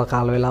අපිට තව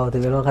කාල වේලාවක්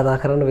තිබෙනවා කතා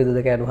කරන්න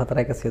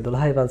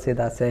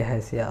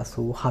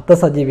 029112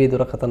 සජීවී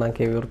දුරකථන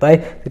අංකයේ විවෘතයි.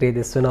 ඉතින්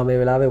දෙස් වෙනවා මේ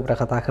වෙලාවේ ඔබට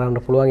කතා කරන්න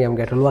පුළුවන් යම්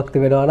ගැටලුවක්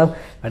තිබෙනවා නම්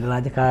වැඩ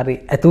රාජකාරී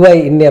ඇතුවයි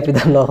ඉන්නේ අපි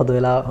දන්නවා හොඳ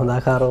වෙලාව හොඳ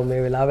ආකාරව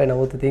මේ වෙලාවේ.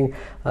 නමුත් ඉතින්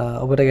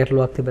ඔබට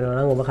ගැටලුවක්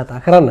තිබෙනවා නම් ඔබ කතා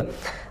කරන්න.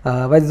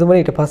 වෛද්‍යතුමනි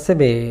ඊට පස්සේ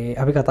මේ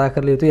අපි කතා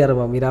කරලා යුතුයි අර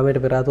විරාමයට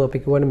පෙර ආතු අපි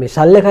කියවනේ මේ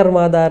ශල්‍ය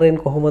කර්මාදාරයෙන්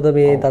කොහොමද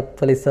මේ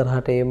දත්වල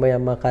ඉස්සරහට එම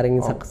යම්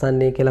ආකාරයෙන්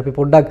සකසන්නේ කියලා අපි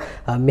පොඩ්ඩක්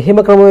මෙහෙම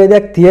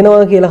ක්‍රමවේදයක්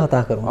තියෙනවා කියලා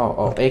කතා කරමු.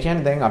 ඔව් ඒ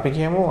කියන්නේ දැන් අපි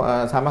කියමු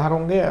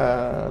සමහරුන්ගේ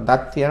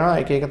දත් තියනවා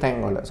එක එක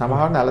තැන්වල.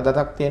 සමහරවල් නල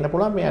දතක් තියෙන්න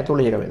පුළුවන් මේ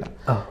ඇතුළේ හිර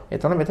වෙලා.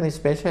 එතකොට මෙතන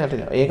ස්පේෂල්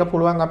ඒක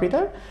පුළුවන් අපිට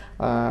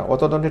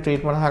ඔතොඩොන්ටි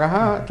ට්‍රීට්මන්ට්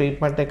හරහා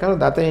ට්‍රීට්මන්ට් එක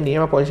කරලා දතේ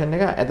නියම පොසිෂන්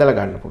එක ඇදලා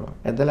ගන්න පුළුවන්.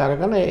 ඇදලා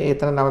අරගෙන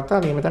ඒතන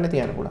නවත්තා නියම තැන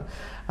තියන්න පුළුවන්.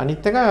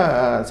 අනිත් එක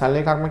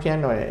සල්ලේ කර්ම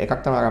කියන්නේ ඔය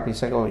එකක් තමයි අපි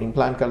ඉස්සරහ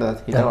ඉම්ප්ලාන්ට් කරලා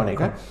හිටවන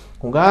එක.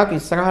 හුඟක්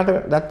ඉස්සරහට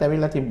දත්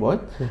ඇවිල්ලා තිබ්බොත්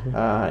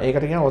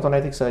ඒකට කියන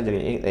ඔතොනයිටික් සර්ජරි.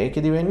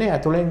 ඒකෙදි වෙන්නේ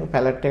ඇතුලෙන්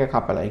පැලට් එක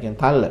කපලා. ඒ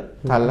කියන්නේ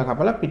තල්ල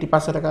කපලා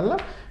පිටිපස්සට කරලා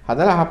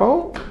හදලා අහපව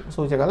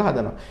සූචි කරලා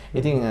හදනවා.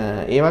 ඉතින්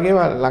ඒ වගේම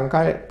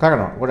ලංකාවේ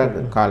කරනවා.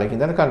 ගොඩක් කාලෙක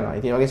ඉඳන් කරනවා.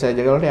 ඉතින් ඒ වගේ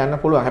සර්ජරි වලට යන්න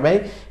පුළුවන්. හැබැයි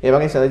ඒ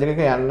වගේ සර්ජරි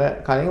එක යන්න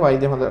කලින්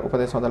වෛද්‍ය හොඳ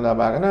උපදෙස් හොඳට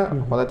ලබාගෙන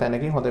හොඳ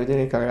තැනකින් හොඳ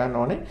විදිහට කරගන්න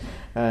ඕනේ.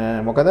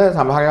 මොකද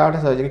සමහර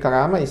වෙලාවට සර්ජරි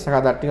කරාම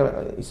ඉස්සරහ දත් ටික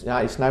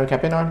ස්නායු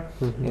කැපෙනවානේ.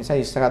 ඒ නිසා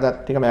ඉස්සරහ දත්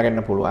ටික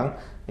මැරෙන්න පුළුවන්.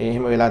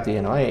 එහෙම වෙලා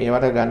තියෙනවා.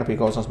 ඒවට ගන්න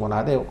ප්‍රිකෝෂන්ස්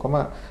මොනවාද ඔක්කොම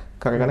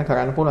කරගෙන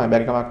කරන්න පුළුවන්.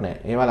 බැරි කමක් නැහැ.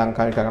 ඒවා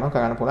ලංකාවේ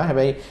කරන්න පුළුවන්.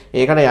 හැබැයි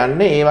ඒකට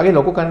යන්නේ ඒ වගේ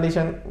ලොකු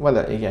කන්ඩිෂන් වල.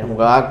 ඒ කියන්නේ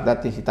මුගාක්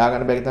දත් හිතා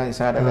ගන්න බැරි තරම්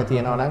ඉස්සරහට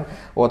තියෙනවා නම්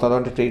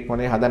ඕතොඩොන්ටි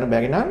ට්‍රීට්මන්ට් එක හදන්න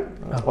බැරි නම්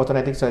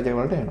ඔතොනැටික් සර්ජරි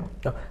වලට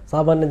එනවා.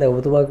 සාමාන්‍යයෙන් දැන්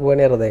ඔබතුමා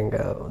කියවනේ අර දැන්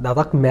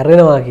දතක්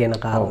මැරෙනවා කියන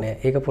කාරණය.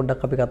 ඒක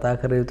පොඩ්ඩක් අපි කතා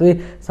කර යුතුයි.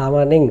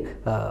 සාමාන්‍යයෙන්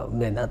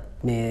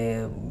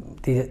මේ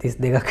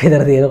 32ක්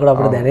විතර තියෙනකොට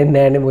අපිට දැනෙන්නේ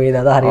නැහැනේ මොයේ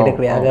දත හරියට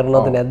ක්‍රියා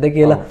කරනවද නැද්ද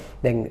කියලා.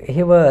 දැන්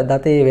එහෙම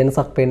දතේ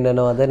වෙනසක්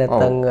පෙන්නනවද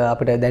නැත්නම්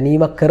අපිට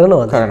දැනීමක්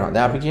කරනවද? කරනවා.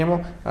 දැන් අපි කියමු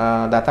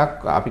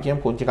දතක් අපි කියමු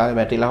පුංචි කාලේ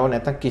වැටිලා හෝ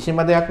නැත්නම්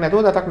කිසිම දෙයක්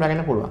නැතුව දතක්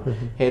මැරෙන්න පුළුවන්.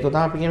 හේතුව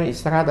තමයි අපි කියමු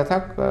ඉස්සරහා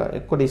දතක්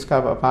එක්ක ඩිස්ක්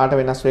පාට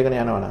වෙනස් වෙගෙන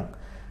යනවා නම්.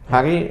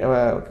 හරි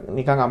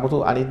නිකන්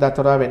අමුතු අනිත් දත්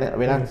වල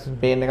වෙනස්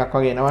පේන් එකක්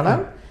වගේ එනවා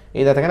නම්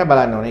ඒ දත ගැන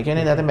බලන්න ඕනේ. ඒ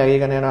කියන්නේ දත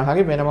මැරිගෙන යනවා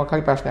හරි වෙන මොකක්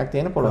හරි ප්‍රශ්නයක්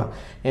තියෙන්න පුළුවන්.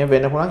 එහෙම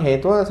වෙන්න පුළුවන්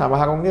හේතුව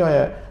සමහරුන්ගේ ඔය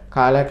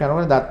කාලයක්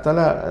යනකොට දත්වල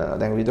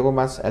දැන් විදුරු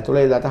මස්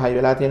ඇතුලේ දත හයි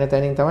වෙලා තියෙන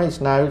තැනින් තමයි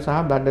ස්නායු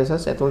සහ බ්ලඩ්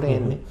වෙසල්ස් ඇතුලට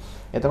එන්නේ.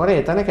 එතකොට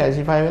එතන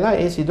කැල්සිෆයි වෙලා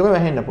ඒ සිදුර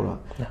වැහෙන්න පුළුවන්.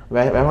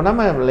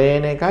 වැහුනම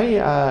ලේන එකයි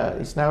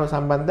ස්නායු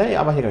සම්බන්ධයි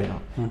අවහිර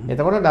වෙනවා.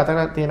 එතකොට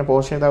දතක තියෙන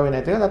පෝෂණය දව වෙන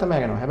නැතිව දත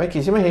මැරෙනවා. හැබැයි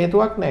කිසිම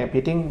හේතුවක් නැහැ.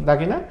 පිටින්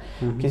දකින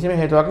කිසිම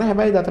හේතුවක් නැහැ.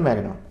 හැබැයි දත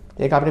මැරෙනවා.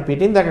 ඒක අපිට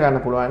පිටින් දැක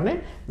ගන්න පුළුවන් නේ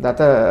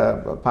දත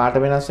පාට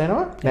වෙනස්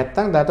වෙනවා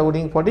නැත්නම් දත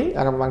උඩින් පොඩි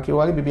අර මං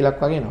කිව්වා වගේ බිබිලක්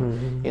වගේ එනවා.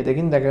 ඒ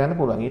දෙකින් දැක ගන්න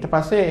පුළුවන්. ඊට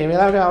පස්සේ ඒ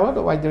වෙලාවේ ආවොත්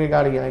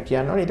වෛද්‍යවරයෙකුට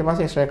කියන්න ඕනේ. ඊට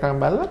පස්සේ එක්ස්රේ එකක්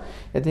බලලා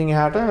ඉතින්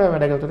එහාට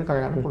වැඩ කටයුතු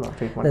කරගන්න පුළුවන්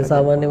ට්‍රීට්මන්ට් එක. දැන්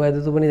සාමාන්‍ය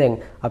වෛද්‍යතුමනි දැන්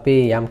අපි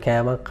යම්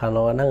කෑමක්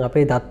කනවා නම්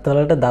අපේ දත්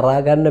වලට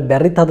දරා ගන්න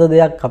බැරි තද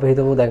දෙයක් අපි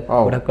හිතමු දැන්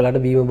ගොඩක්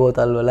වෙලාට බීම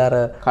බෝතල් වල අර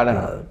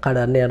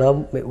කඩන්න යනවා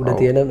උඩ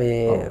තියෙන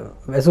මේ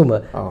වැසුම.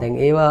 දැන්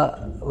ඒවා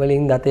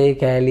වලින් දතේ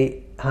කෑලි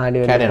හානි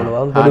වෙන්න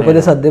පුළුවන්. පොඩි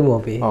උපදෙසක් දෙමු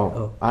අපි.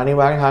 ඔව්.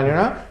 අනිවාර්යෙන් හානි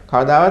වෙනවා.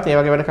 කවදාවත් ඒ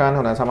වගේ වැඩ කරන්න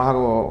හොඳ නැහැ. සමහරව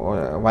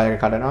වයර්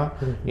කඩනවා.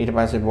 ඊට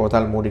පස්සේ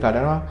බෝතල් මූඩි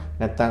කඩනවා.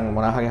 නැත්තම්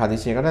මොනවා හරි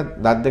හදිසියකට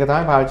දත් දෙක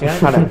තමයි පාවිච්චි කරන්නේ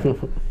කඩන්නේ.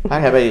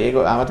 හරි හැබැයි ඒක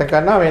අමතක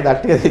කරනවා මේ දත්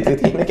ටික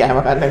තියෙන කැම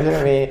කන්න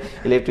විදිහට මේ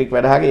ඉලෙක්ට්‍රික්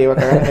වැඩ හරි ඒව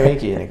කරන්නේ නෙවෙයි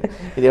කියන එක.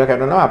 ඉතින් ඒව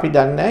කරනවා අපි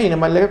දන්නේ නැහැ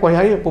ඉනමල් එක කොහේ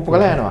හරි පුපු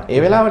කරලා යනවා.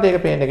 ඒ වෙලාවට ඒක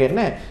පේන්න කෙන්නේ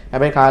නැහැ.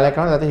 හැබැයි කාලයක්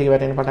යනකොට දත හිග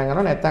වැටෙන්න පටන්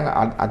ගන්නවා. නැත්තම්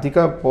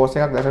අධික පෝස්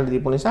එකක් දැසලා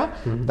දීපු නිසා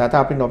දත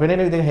අපි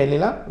නොපෙනෙන විදිහට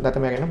හෙල්ලිලා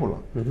දත මැරෙන්න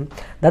පුළුවන්.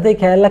 දතේ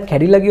කෑල්ලක්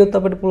කැඩිලා ගියොත්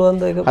අපිට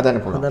පුළුවන්ද ඒක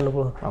හදන්න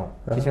පුළුවන්. ඔව්.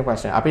 කිසිම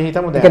ප්‍රශ්නයක්. අපි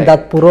හිතමු දැන්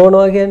දත්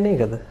පුරවනවා කියන්නේ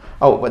ඒකද?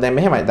 ඔව් දැන්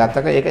මෙහෙමයි.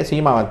 දතක ඒක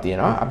සීමාවක්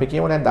තියෙනවා. අපි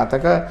කියමු දැන්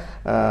දතක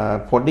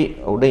පොඩි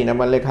උඩ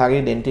ඉනමල් එක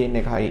හරි ඩෙන්ටින්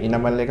එක හරි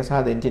ඉනමල් එක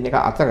සහ ඩෙන්ටින් එක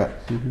අතර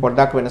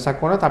පොඩ්ඩක්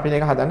වෙනසක් වුණොත් අපිට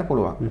ඒක හදන්න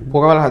පුළුවන්.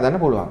 පුරවලා හදන්න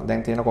පුළුවන්.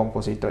 දැන් තියෙන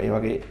කොම්පොසිට් ඒ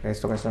වගේ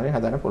රෙස්ටොරේෂන් වලින්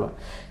හදන්න පුළුවන්.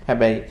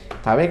 හැබැයි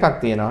තව එකක්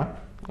තියෙනවා.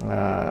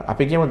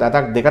 අපි කියමු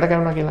දතක් දෙකට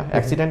කැඩුණා කියලා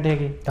ඇක්සිඩන්ට්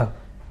එකකින්. ඔව්.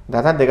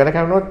 දතක් දෙකට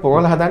කැඩුණොත්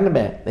පුරවලා හදන්න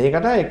බෑ.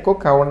 ඒකට එක්ක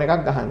කවුන්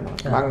එකක් ගහන්න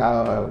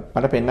ඕනේ.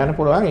 මට පෙන්වන්න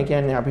පුළුවන්. ඒ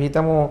කියන්නේ අපි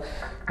හිතමු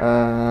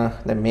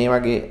දැන් මේ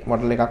වගේ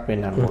මොඩල් එකක්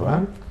පෙන්වන්න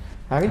පුළුවන්.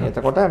 හරි.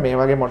 එතකොට මේ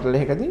වගේ මොඩල්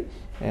එකකදී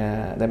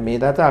දැන් මේ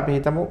දත අපි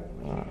හිතමු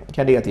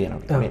කැඩිලා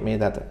තියෙනවා. මේ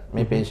දත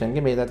මේ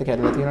පේෂන්ට්ගේ මේ දත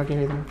කැඩිලා තියෙනවා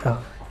කියලා හිතමු.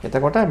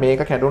 එතකොට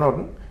මේක කැඩුණොත්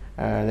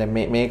දැන්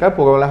මේක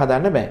පුරවලා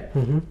හදන්න බෑ.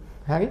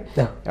 හරි.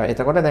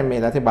 එතකොට දැන්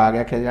මේ දතේ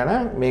භාගයක් හැදිලා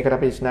නම් මේකට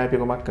අපි ස්නායු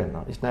පිරුමක්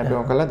කරනවා. ස්නායු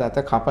පිරුම කරලා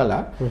දත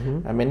කපලා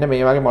මෙන්න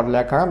මේ වගේ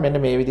මොඩල් එකක් කරා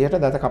මෙන්න මේ විදිහට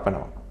දත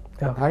කපනවා.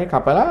 හරි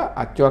කපලා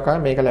අච්චුවක්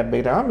කරලා මේක ලැබ්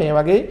එකට ආවා මේ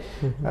වගේ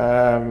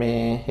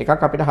මේ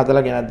එකක් අපිට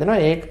හදලා ගෙනත් දෙනවා.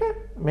 ඒක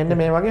මෙන්න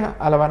මේ වගේ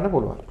අලවන්න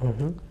පුළුවන්.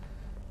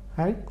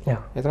 හරි.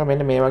 එතකොට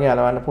මෙන්න මේ වගේ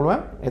අලවන්න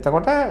පුළුවන්.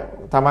 එතකොට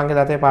තමන්ගේ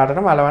දතේ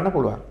පාටටම අලවන්න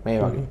පුළුවන් මේ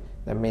වගේ.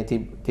 දැන් මේ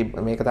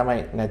මේක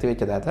තමයි නැති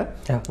වෙච්ච දත.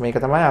 මේක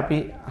තමයි අපි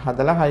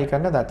හදලා හයි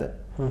කරන දත.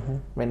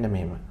 මෙන්න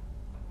මෙහෙම.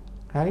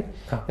 හරි.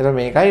 එතකොට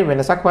මේකයි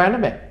වෙනසක්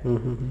හොයන්න බෑ.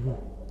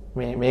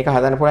 මේක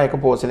හදන්න පුළුවන් එක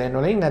පෝසලෙන්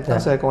වලින් නැත්නම්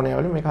සර්කෝනියා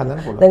වලින් මේක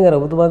හදන්න පුළුවන්. දැන් අර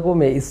ඔබතුමා කිව්ව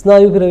මේ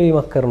ස්නායු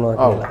පිරවීමක් කරනවා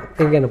කියලා.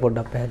 ඒක ගැන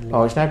පොඩ්ඩක් පැහැදිලි.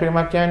 ඔව් ස්නායු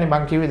පිරවීමක් කියන්නේ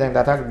මම කිව්වේ දැන්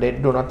දතක්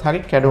ඩෙඩ් වුණොත් හරි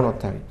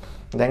කැඩුණොත් හරි.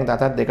 දැන්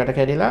දතක් දෙකට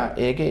කැඩිලා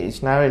ඒකේ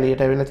ස්නායු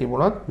එළියට ඇවිල්ලා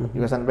තිබුණොත්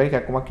ඉවසන් බැරි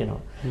කැක්කුමක්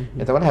එනවා.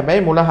 එතකොට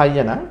හැබැයි මුල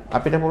හයිය නම්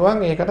අපිට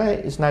පුළුවන් ඒකට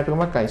ස්නායු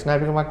පිරවීමක් කරන්න. ස්නායු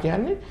පිරවීමක්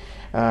කියන්නේ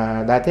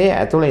දතේ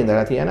ඇතුලේ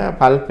ඉඳලා තියෙන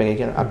පල්ප් එක.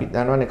 කියන්නේ අපි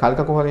දන්නවනේ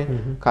කල්ක කුහරේ.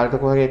 කල්ක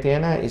පුහරේ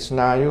තියෙන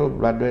ස්නායු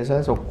බ්ලඩ්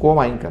වෙසල්ස් ඔක්කොම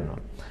අයින් කරනවා.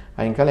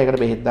 අයින් කළා ඒකට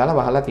බෙහෙත් දාලා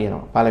වහලා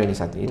තියෙනවා පළවෙනි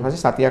සතිය. ඊට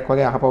පස්සේ සතියක්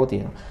වගේ අහපව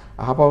තියෙනවා.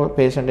 අහපව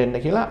පේෂන්ට් එන්න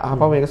කියලා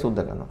අහපව ඒක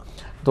සුද්ධ කරනවා.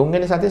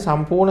 තුන්වෙනි සතිය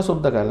සම්පූර්ණ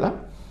සුද්ධ කරලා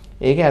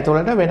ඒකේ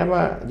ඇතුළට වෙනම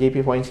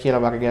GP points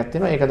කියලා වර්ගයක්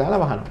තියෙනවා. ඒක දාලා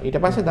වහනවා. ඊට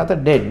පස්සේ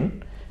දත dead.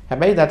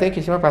 හැබැයි දතේ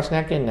කිසිම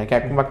ප්‍රශ්නයක් එන්නේ නැහැ.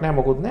 කැක්කුමක් නැහැ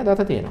මොකුත් නැහැ.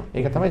 දත තියෙනවා.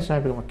 ඒක තමයි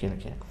ස්නායු පිළුමක් කියලා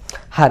කියන්නේ.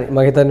 හරි. මම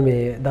හිතන්නේ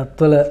මේ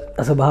දත්වල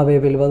ස්වභාවය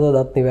පිළිබඳව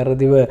දත්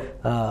නිවැරදිව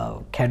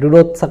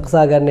කැඩුනොත්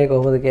සකසා ගන්නේ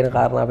කොහොමද කියන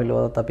කාරණා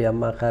පිළිබඳව අපි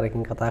අම්මා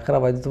ආකාරයකින් කතා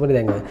කරා. වෛද්‍යතුමනි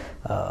දැන්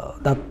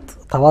දත්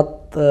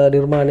තවත්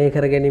නිර්මාණය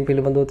කර ගැනීම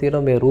පිළිබඳව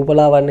තියෙනවා. මේ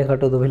රූපලාවන්‍ය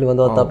කටයුතු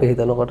පිළිබඳවත් අපි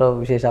හිතනකොට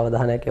විශේෂ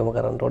අවධානයක් යොමු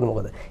කරන්න ඕනේ.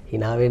 මොකද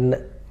hina වෙන්න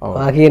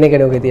වා කියන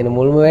එකනේ ඔකේ තියෙන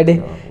මුල්ම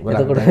වැඩේ.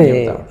 එතකොට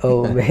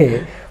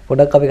මේ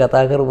පොඩක් අපි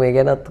කතා කරමු මේ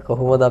ගැනත්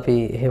කොහොමද අපි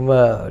එහෙම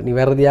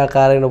නිවැරදි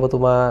ආකාරයෙන්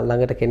ඔබතුමා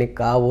ළඟට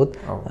කෙනෙක් ආවොත්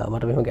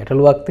මට මෙහෙම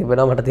ගැටලුවක්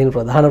තිබෙනවා මට තියෙන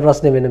ප්‍රධාන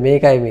ප්‍රශ්නේ මෙන්න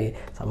මේකයි මේ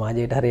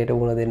සමාජයට හරියට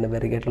වුණ දෙන්න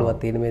බැරි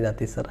ගැටලුවක් තියෙන මේ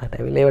දත් ඉස්සරහට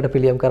ඇවිල්ලා ඒවට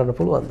පිළියම් කරන්න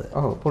පුළුවන්ද?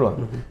 ඔව්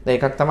පුළුවන්. දැන්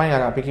එකක් තමයි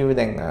අපි කිව්වේ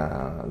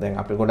දැන්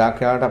අපි ගොඩාක්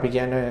කාලට අපි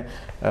කියන්නේ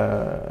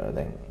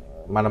දැන්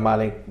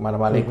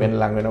මනමාලෙක් වෙන්න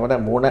ලඟ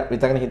වෙනකොට මූණ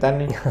විතරනේ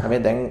හිතන්නේ.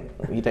 හැබැයි දැන්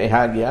ඊට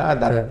එහා ගියා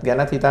දත්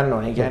ගැනත් හිතන්න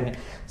ඕනේ. ඒ කියන්නේ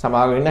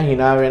සමාග වෙන්න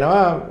hina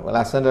වෙනවා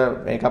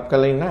ලස්සනට මේකප්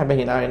කරලා ඉන්න.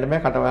 හැබැයි hina වෙන්න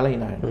බෑ කටවල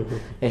hina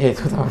වෙනවා. ඒ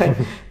හේතුව තමයි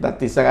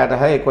දත් ඉස්සරහට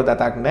හරි එක්ක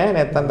දතක් නැහැ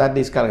නැත්නම් දත්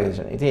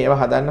ඩිස්කලරේෂන්. ඉතින් ඒව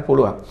හදන්න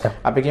පුළුවන්.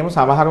 අපි කියමු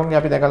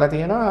සමහරුන්ගේ අපි දැකලා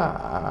තියෙනවා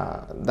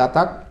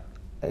දතක්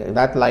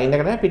දත් ලයින්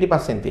එක නෑ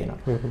පිටිපස්සෙන්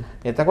තියෙනවා.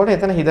 එතකොට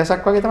එතන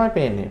හිදසක් වගේ තමයි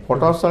පේන්නේ.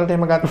 ෆොටෝස් වලට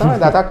එහෙම ගත්තාම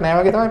දතක් නෑ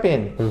වගේ තමයි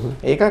පේන්නේ.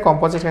 ඒක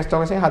කොම්පොසිට්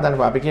රෙස්ටෝරේෂන් හදන්න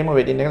පුළුවන්. අපි කියමු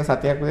වෙඩින් එකට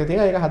සතියක් විතර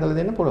තියලා ඒක හදලා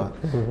දෙන්න පුළුවන්.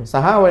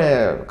 සහ ඔය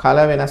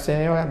කලර් වෙනස්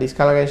වෙන ඒවා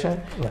ඩිස්කලරේෂන්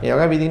ඒ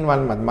වගේ within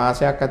 1 month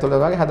මාසයක් ඇතුළත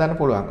වගේ හදන්න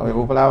පුළුවන්. ඔය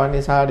රූපලාවන්‍ය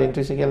සහ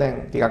ඩෙන්ටිස්ට්‍රි කියලා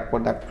ටිකක්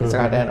පොඩ්ඩක්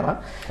ඉස්සරහට යනවා.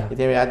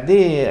 ඉතින් මේ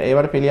යද්දී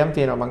ඒවට පිළියම්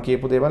තියෙනවා. මම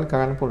කියපු දේවල්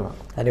කරන්න පුළුවන්.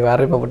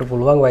 අනිවාර්යයෙන්ම ඔබට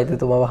පුළුවන්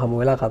වෛද්‍යතුමාව හමු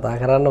වෙලා කතා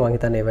කරන්න. මම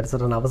හිතන්නේ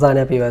වැඩසටහන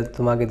අවසානයේ අපි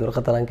වෛද්‍යතුමාගේ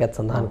දුරකථන අංකයත්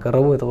සඳහන්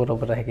කරමු. එතකොට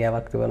ඔබට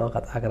හැකියාවක් තිබෙනවා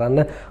කතා කරන්න.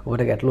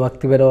 ඔබට ගැටලුවක්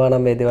තිබෙනවා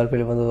නම් මේ දේවල්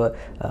පිළිබඳව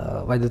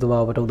වෛද්‍යතුමා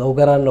ඔබට උදව්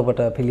කරන්න,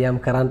 ඔබට පිළියම්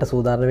කරන්න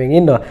සූදානම්ෙන්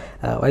ඉන්නවා.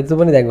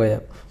 වෛද්‍යතුමනි දැන් ඔය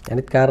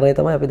අනිත් කාරණේ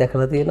තමයි අපි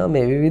දැකලා තියෙනවා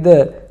මේ විවිධ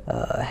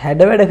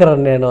හැඩ වැඩ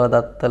කරන්න යනවා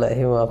දත්වල.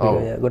 එහෙම අපි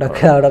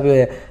ගොඩක් වෙලාවට අපි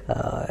ඔය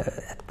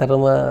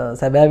ඇත්තටම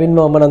සැබෑවින්ම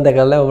මම නම්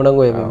දැකලා මම නම්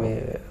ඔය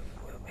මේ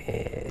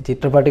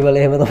චිත්‍රපටි වල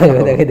එහෙම තමයි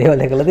ඔය දැකේ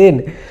දේවල් දැකලා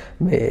තියෙන්නේ.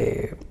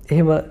 මේ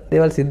එහෙම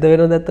දේවල් සිද්ධ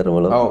වෙනවද ඇත්තටම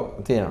මොකද? ඔව්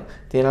තියෙනවා.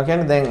 තියෙනවා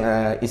කියන්නේ දැන්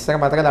ඉස්සර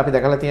මතකද අපි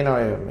දැකලා තියෙනවා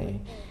ඔය මේ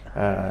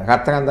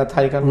රත්තරන්දත්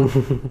හයි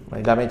කරනවා.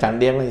 ළමයි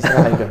චණ්ඩියම ඉස්සර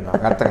හයි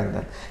කරනවා රත්තරන්දත්.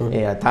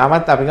 ඒ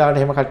තාමත් අපි ගාවට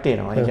එහෙම කට්ටිය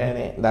එනවා. ඒ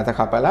කියන්නේ දත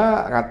කපලා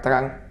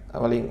රත්තරන්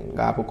වලින්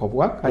ගාපු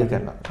කොපුවක් හයි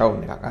කරනවා.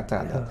 කවුන් එකක්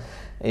රත්තරන්දත්.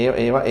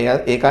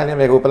 ඒ කාලේ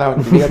මේ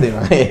රූපලාවන්‍ය ටික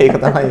දෙනවා. ඒක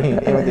තමයි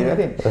ඒව දෙනවා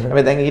තියෙන්නේ.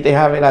 හැබැයි දැන් ඊට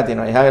එහා වෙලා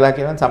තියෙනවා. එහා වෙලා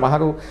කියනවා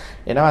සමහරු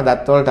එනවා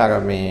දත් වලට අර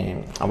මේ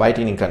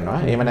වයිටනින් කරනවා.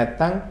 එහෙම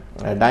නැත්නම්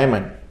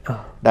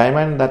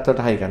ඩයමන්ඩ් දත්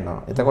වලට හයි කරනවා.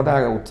 එතකොට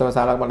අර උත්සව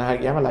ශාලාවක මොන හරි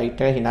ගියාම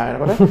ලයිට් එක hina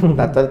වෙනකොට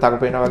දත් වල තරු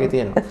පේනවා වගේ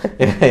තියෙනවා.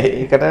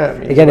 ඒකට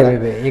ඒ කියන්නේ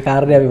මේ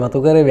කාරණේ අපි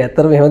මතු කරේ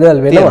ඇත්තටම එහෙම දේවල්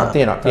වෙනවා.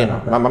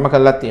 තියෙනවා. මම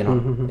කළා තියෙනවා.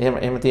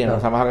 එහෙම තියෙනවා.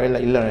 සමහර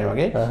වෙලාව ඉල්ලන ඒ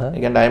වගේ. ඒ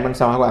කියන්නේ ඩයමන්ඩ්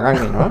සමහරව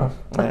අරන් ඉන්නවා.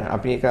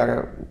 අපි ඒක අර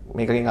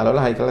මේකකින්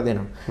අලවලා හයි කරලා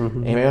දෙනවා.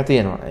 එහෙම ඒවා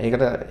තියෙනවා. ඒක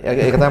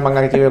තමයි මම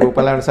අර කිව්වේ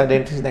රූපලාවන්‍ය සහ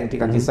ඩෙන්ටිස්ට් දැන්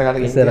ටිකක් ඉස්සරහට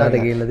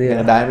ගිහින්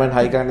තියෙනවා. ඩයමන්ඩ්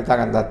හයි කරන්න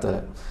තරම් දත් වල.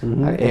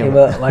 එහෙම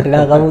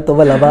වටිනාකමුත්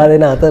ඔබ ලබා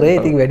දෙන අතරේ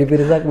ඉතින් වැඩි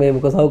පිරිසක් මේ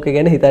මුඛ සෞඛ්‍ය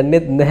ගැන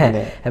හිතන්නේත්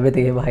නැහැ.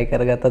 හැබැයි එහෙම හයි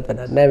කරගත්තත්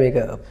වැඩක් නැහැ. මේක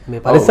මේ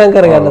පරිස්සම්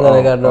කරගන්න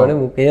දැනගන්න ඕනේ.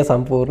 මුඛය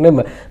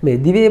සම්පූර්ණයෙන්ම මේ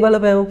දිවේ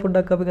බලපෑම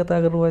පොඩ්ඩක් අපි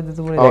කතා කරමු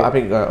වෛද්‍යතුමනි. ඔව්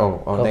අපි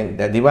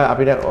දැන් දිව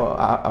අපිට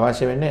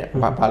අවශ්‍ය වෙන්නේ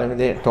පළවෙනි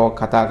දේ ටෝක්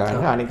කතා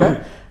කරන්න. අනික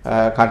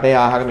කටේ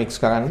ආහාර මික්ස්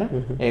කරන්න.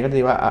 ඒකට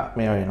දිව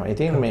මේ වෙනවා.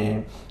 ඉතින්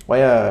මේ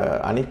ඔය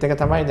අනිත් එක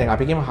තමයි දැන්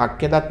අපි කියමු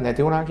හක්කේ දත්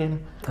නැති වුණා කියලා.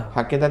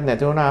 හක්කේ දත්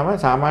නැති වුණාම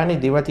සාමාන්‍ය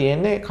දිව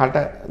තියෙන්නේ කට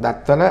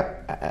දත්වල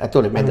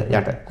ඇතුලේ මැද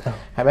යට.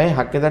 හැබැයි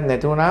හක්කේ දත්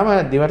නැති වුණාම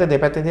දිවට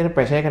දෙපැත්තේ තියෙන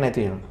ප්‍රෙෂර් එක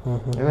නැති වෙනවා.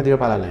 ඒක දිව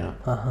පළල වෙනවා.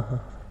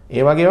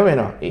 ඒ වගේම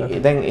වෙනවා.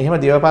 දැන් එහෙම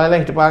දිව පළල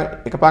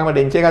එකපාරම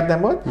ඩෙන්ච් එකක්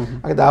දැම්මොත්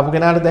අර දාපු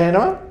කෙනාට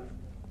දැනෙනවා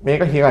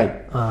මේක හිරයි.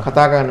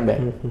 කතා කරන්න බෑ.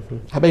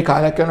 හැබැයි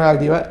කාලයක් යනවා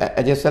දිව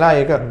ඇඩ්ජස්ට් වෙලා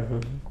ඒක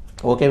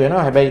ඕකේ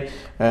වෙනවා. හැබැයි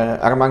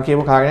අර මං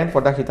කියපු කාරණේට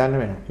පොඩ්ඩක් හිතන්න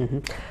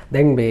වෙනවා.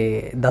 දැන්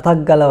මේ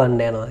දතක්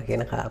ගලවන්න යනවා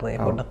කියන කාරණේ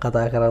පොඩ්ඩක්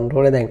කතා කරන්න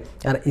ඕනේ. දැන්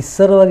අර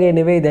ඉස්සර වගේ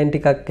නෙවෙයි දැන්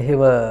ටිකක්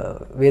එහෙම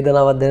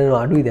වේදනාවක්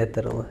දැනෙනවා අඩුයිද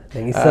ඇත්තටම.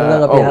 දැන් ඉස්සර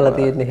නම් අපි අහලා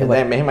තියෙන්නේ එහෙම.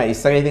 දැන් මෙහෙම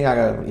ඉස්සර ඉතින් අර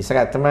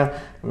ඉස්සර ඇත්තම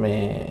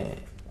මේ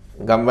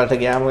ගම්වලට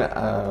ගියාම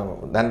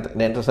දැන්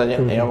ඩෙන්ටල්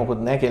සර්ජන් එහෙම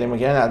මොකුත් නැහැ කෙලින්ම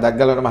කියන්නේ දත්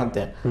ගලවන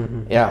මහත්තයා.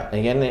 එයා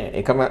ඒ කියන්නේ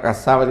එකම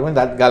රස්සාව තිබුණේ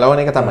දත් ගලවන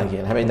එක තමයි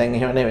කියන්නේ. හැබැයි දැන්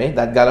එහෙම නෙවෙයි.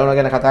 දත් ගලවන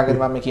ගැන කතා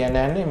කරද්දී මම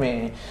කියන්නේ යන්නේ මේ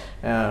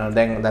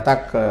දැන්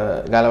දතක්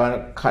ගලවන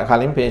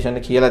කලින් පේෂන්ට්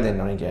කියලා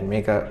දෙන්න ඕනේ. කියන්නේ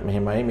මේක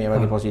මෙහෙමයි මේ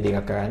වගේ ප්‍රොසීඩර්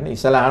එකක් කරන්න.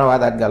 ඉස්සලා අහනවා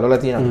දත් ගලවලා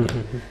තියෙනවා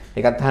කියන්නේ.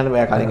 ඒකත් අහන්න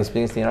බෑ කලින්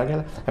එක්ස්පීරියන්ස් තියෙනවා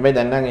කියලා. හැබැයි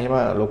දැන් නම් එහෙම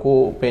ලොකු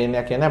පේන්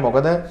එකක් කියන්නේ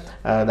මොකද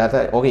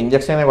දත ඕක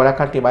ඉන්ජෙක්ෂන් එක ගොඩක්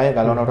කට්ටිය බය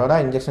ගලවනවට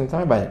වඩා ඉන්ජෙක්ෂන්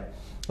තමයි බය.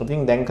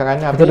 ඉතින් දැන්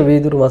කරන්නේ අපි අතට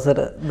වීදුරු මාසෙට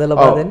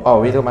දාලා දෙන්නේ.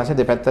 ඔව් වීදුරු මාසෙ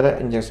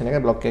දෙපැත්තට ඉන්ජෙක්ෂන් එක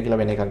බ්ලොක් එක කියලා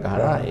වෙන එකක්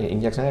ගහනවා. ඒ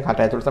ඉන්ජෙක්ෂන් එක කට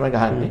ඇතුළට තමයි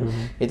ගහන්නේ.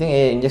 ඉතින්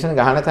ඒ ඉන්ජෙක්ෂන්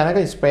ගහන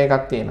තැනක ස්ප්‍රේ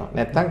එකක් තියෙනවා.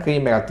 නැත්නම්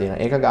ක්‍රීම් එකක් තියෙනවා.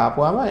 ඒක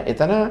ගාපුවාම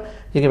එතන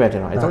හිග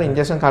වැටෙනවා. ඒතකොට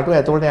ඉන්ජෙක්ෂන් කටුව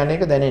ඇතුළට යන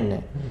එක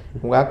දැනෙන්නේ නැහැ.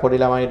 හුඟක් පොඩි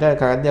ළමයිට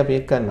කරද්දී අපි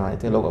ඒක කරනවා.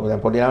 ඉතින්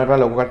දැන් පොඩි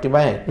ළමයිට ලොකු කට්ටිය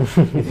බයයි.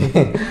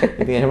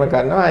 ඉතින් එහෙම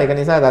කරනවා. ඒක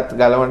නිසා දත්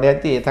ගලවන්න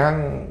යද්දී ඒ තරම්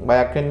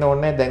බයක් වෙන්න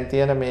ඕනේ නැහැ. දැන්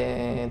තියෙන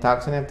මේ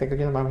තාක්ෂණයත් එක්ක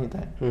කියලා මම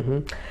හිතන්නේ.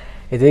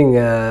 ඉතින්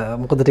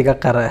මොකද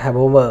ටිකක් අර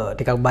හැමෝම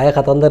ටිකක් බය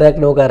කතන්දරයක්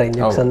නෝක අර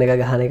ඉන්ජෙක්ෂන් එක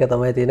ගහන එක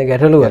තමයි තියෙන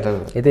ගැටලුව.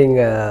 ඉතින්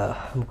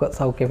මොකද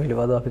සෞඛ්‍ය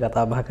පිළිබඳව අපි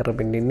කතා බහ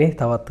කරමින් ඉන්නේ.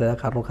 තවත්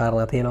කරුණු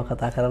කාරණා තියෙනවා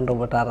කතා කරන්න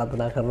ඔබට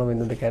ආරාධනා කරනවා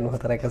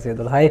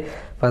 0294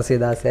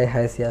 116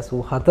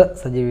 687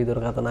 සජීවී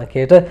දුරකථන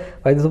අංකයට.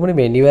 වෛද්‍යතුමනි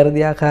මේ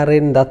නිවැරදි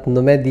ආකාරයෙන් දත්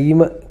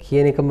නොමැදීම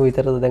කියන එකම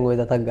විතරද දැන් ওই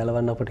දතක්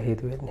ගලවන්න අපිට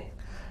හේතු වෙන්නේ?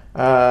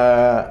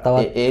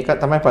 ඒක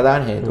තමයි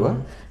ප්‍රධාන හේතුව.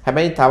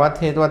 හැබැයි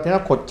තවත් හේතුවක්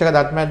තියෙනවා කොච්චර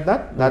දත් මැද්දත්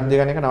දත්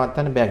දිගන එක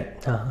නවත්තන්න බැරි.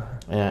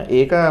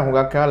 ඒක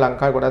හුඟක් ඒවා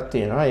ලංකාවේ ගොඩක්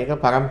තියෙනවා. ඒක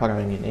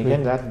පරම්පරාවෙන් ඉන්නේ. ඒ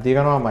කියන්නේ දත්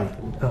දිගනවාමයි.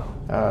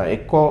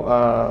 එක්කෝ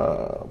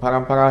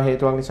පරම්පරා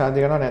හේතුවක් නිසා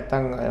දිගනවා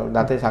නැත්නම්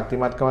දතේ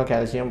ශක්තිමත්කම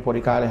කැල්සියම්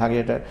පොඩි කාලේ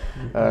හරියට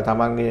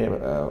තමන්ගේ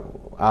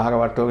ආහාර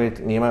වට්ටුවේ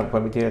නියම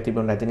ප්‍රමිතිය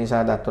තිබුණ නැති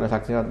නිසා දත්වල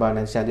ශක්තිමත් බව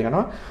නැති නිසා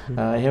දිගනවා.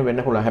 එහෙම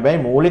වෙන්න පුළුවන්.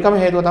 හැබැයි මූලිකම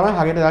හේතුව තමයි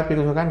හරියට දත්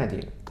පිරිසු ගන්න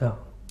නැති එක.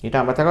 ඊට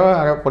අමතරව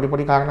අර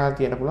පොඩි කාරණා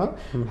තියෙන පුළුවන්.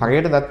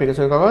 හරියට දත්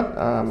පිරිසු කරගොත්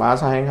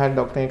මාස 6න් හරි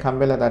ડોක්ටර් කෙනෙක්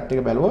හම්බෙලා දත්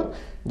ටික බැලුවොත්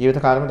ජීවිත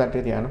කාලෙම දත්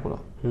ටික තියාගන්න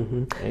පුළුවන්.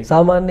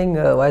 සාමාන්‍යයෙන්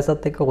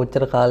වයසත් එක්ක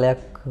කොච්චර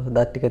කාලයක්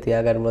දත් ටික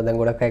තියාගන්න ඕනද? දැන්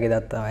ගොඩක් අයගේ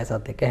දත්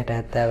වයසත් එක්ක 60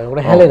 70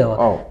 වෙනකොට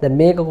හැලෙනවා. දැන්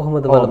මේක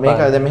කොහොමද බලපාන්නේ?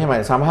 මේක දැන්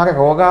මෙහෙමයි. සමහර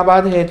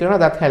රෝගාබාධ හේතු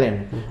වෙනවා දත් හැලෙන්න.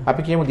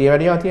 අපි කියමු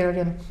දියවැඩියාව තියෙනවා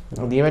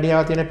කියලා.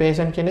 දියවැඩියාව තියෙන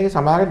පේෂන්ට් කෙනෙක්ගේ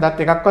සමහර දත්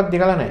එකක්වත්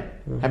දිගලා නැහැ.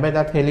 හැබැයි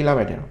දත් හෙලිලා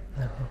වැටෙනවා.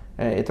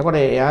 එතකොට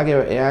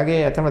එයාගේ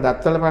ඇතම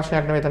දත්වල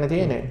ප්‍රශ්නයක් නෙවෙයි එතන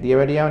තියෙන්නේ.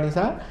 දියවැඩියාව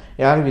නිසා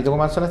එයාගේ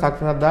විදුකමස් වල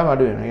ශක්තිමත් බව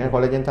අඩු වෙනවා. ඒ කියන්නේ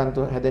කොලජන්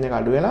තන්තු හැදෙන එක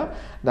අඩු වෙලා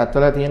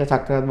දත්වල තියෙන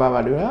ශක්තිමත් බව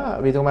අඩු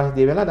වෙලා විදුකමස්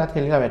දිය වෙලා දත්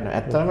හෙලිලා වැටෙනවා.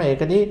 ඇත්තටම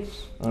ඒකදී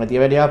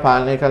දියවැඩියාව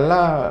පාලනය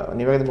කරලා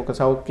නිවැරදි මුඛ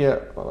සෞඛ්‍ය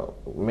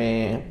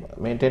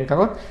මේන්ටේන්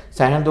කරොත්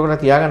සෑහෙන දුරට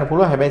තියාගන්න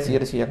පුළුවන්. හැබැයි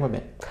 100%ක්ම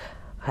බෑ.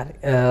 හරි.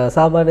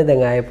 සාමාන්‍යයෙන්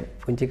දැන් ආයේ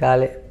පුංචි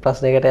කාලේ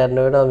ප්‍රශ්නයකට යන්න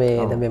වෙනවා මේ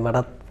දැන් මේ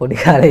මටත් පොඩි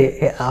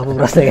කාලේ ආපු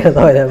ප්‍රශ්නයකට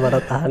තමයි දැන්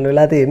මටත් අහන්න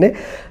වෙලා තියෙන්නේ.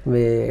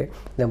 මේ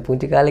දැන්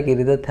පුංචි කාලේ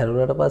කිරිදත්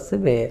හැරුණාට පස්සේ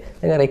මේ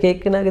දැන් අර එක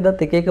එක්කෙනාගේ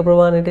දත් එක එක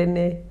ප්‍රමාණයට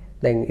එන්නේ.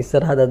 දැන්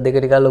ඉස්සරහා දත් දෙක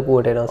ටිකක්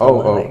ලොකුවට එනවා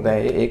සමහරවිට. ඔව්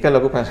දැන් ඒක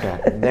ලොකු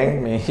ප්‍රශ්නයක්.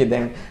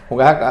 දැන්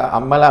හුඟක්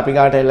අම්මලා අපි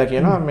ගාට එල්ල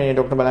කියනවා මේ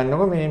ડોක්ටර්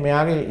බලන්නකො මේ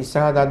මෙයාගේ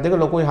ඉස්සරහා දත් දෙක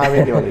ලොකුයි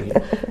හාවෙගේ වගේ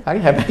කියලා.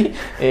 හරි හැබැයි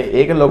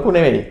ඒක ලොකු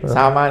නෙවෙයි.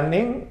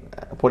 සාමාන්‍යයෙන්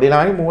පොඩි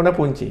ළමයි මූණ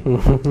පුංචි.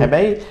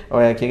 හැබැයි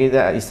ඔය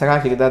ඉස්සරහා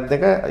කිරිදත්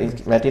දෙක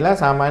වැටිලා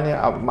සාමාන්‍ය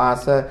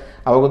මාස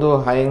අවුරුදු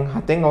 6න්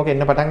 7න් ඕක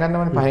එන්න පටන්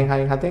ගන්නවනේ 5න්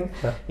 6න් 7න්.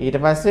 ඊට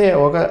පස්සේ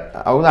ඕක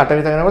අවුරුදු 8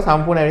 විතර යනකොට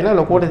සම්පූර්ණ ඇවිල්ලා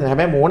ලොකුවට එනවා.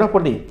 හැබැයි මූණ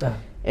පොඩි.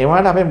 ඒ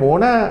වුණාට අපේ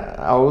මූණ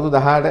අවුරුදු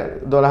 10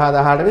 12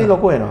 18 වෙදී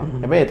ලොකු වෙනවා.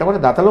 හැබැයි එතකොට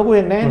දත ලොකු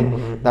වෙන්නේ නැහැ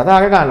නේ. දත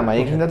අග ගන්නවා.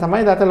 ඒකින්ද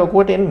තමයි දත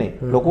ලොකුවට එන්නේ.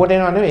 ලොකුවට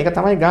එනවා නෙවෙයි ඒක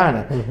තමයි ගාන.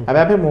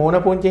 හැබැයි අපේ මූණ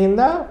පුංචි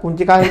හින්දා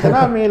පුංචි කාලේ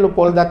හිටලා මේ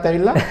පොල් දත්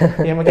ඇවිල්ලා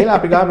එහෙම කියලා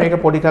අපි ගා මේක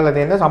පොඩි කරලා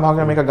දෙන්න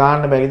සමහරවිට මේක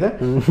ගාන්න බැරිද?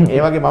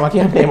 ඒ වගේ මම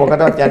කියන්නේ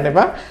මොකටවත් යන්න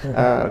එපා.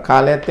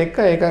 කාලයත් එක්ක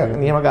ඒක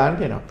නියම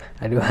ගාන්න වෙනවා.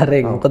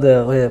 අනිවාර්යෙන් මොකද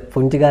ඔය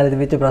පුංචි කාලේ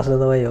තිබිච්ච ප්‍රශ්න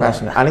තමයි ඔය.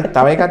 ප්‍රශ්න. අනිත්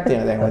තව එකක්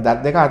තියෙනවා. දැන් ඔය දත්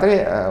දෙක අතරේ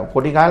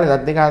පොඩි කාලේ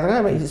දත් දෙක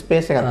අතරේ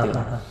ස්පේස් එකක්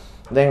තියෙනවා.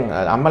 දැන්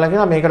අම්මලා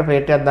කියනවා මේකට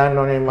ප්ලේට් එකක් දාන්න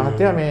ඕනේ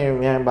මහත්තයා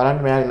මේ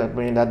බලන්න මෙයා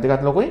මේ දත්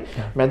දෙකත් ලොකුයි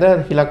මැද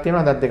හිලක්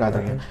තියෙනවා දත් දෙක අතර.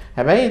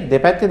 හැබැයි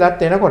දෙපැත්තේ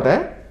දත් එනකොට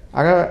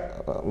අර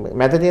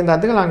මැද තියෙන දත්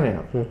දෙක ලඟ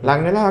වෙනවා.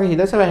 ලඟ වෙලා අර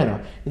හිලස වැහෙනවා.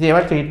 ඉතින්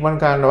ඒවට ට්‍රීට්මන්ට්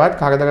කරන්නවත්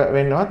කරදර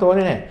වෙන්නවත්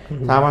ඕනේ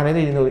නැහැ.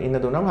 සාමාන්‍යයෙන්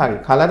ඉන්න දුන්නම හරි.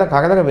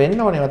 කරදර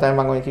වෙන්න ඕනේ. ඒවා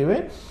තමයි මම ඔය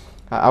කිව්වේ.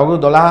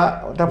 අවුරුදු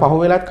 12ට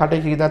පහු වෙලත්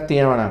කටේ කිරිදත්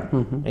තියෙනවා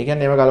නම් ඒ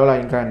කියන්නේ ඒව ගලවලා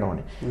අයින් කරන්න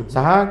ඕනේ. සහ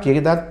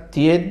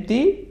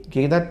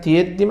කිරිදත්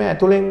තියෙද්දිම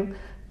ඇතුලෙන්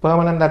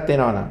පර්මනන්ට් දත්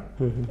එනවා නම්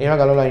ඒවා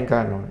ගලවලා අයින්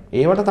කරන්න ඕනේ.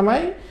 ඒවට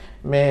තමයි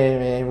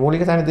මේ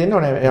මූලික තැන දෙන්න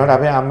ඕනේ. ඒවට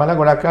අපේ අම්මලා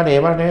ගොඩක් කාලේ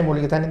ඒවට නෙමෙයි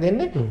මූලික තැන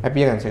දෙන්නේ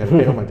ඇපියගන්ස් එකට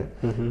පෙරුමට.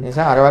 ඒ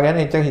නිසා අරවා ගැන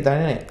එච්චර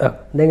හිතන්නේ නැහැ.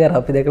 දැන් අර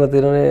අපි දැකලා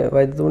තියෙනනේ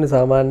වෛද්‍යතුමනි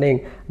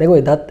සාමාන්‍යයෙන් දැන්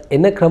ওই දත්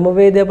එන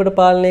ක්‍රමවේදය අපිට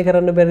පාලනය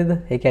කරන්න බැරිද?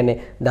 ඒ කියන්නේ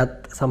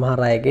දත්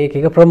සමහර අයගේ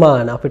එක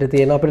ප්‍රමාණ අපිට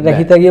තියෙනවා අපිට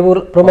නැහිත ගියපු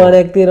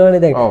ප්‍රමාණයක්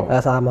තියෙනවානේ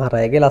දැන්. සමහර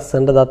අයගේ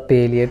ලස්සනට දත්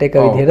පේලියට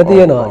එක විදිහට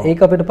තියෙනවා.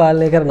 ඒක අපිට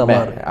පාලනය කරන්න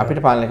අමාරුයි.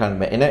 අපිට පාලනය කරන්න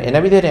බෑ.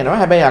 එන විදිහට එනවා.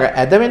 හැබැයි අර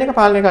ඇද වෙන එක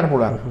පාලනය කරන්න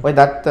පුළුවන්. ওই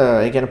දත්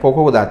ඒ කියන්නේ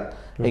පොකෝ දත්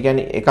ඒ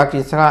කියන්නේ එකක්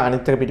ඉස්සරහා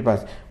අනිත් එක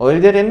පිටිපස්ස. ඔය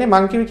විදිහට එන්නේ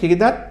මං කිව්වේ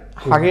කිරිදත්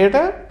හරියට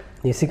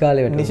නිසි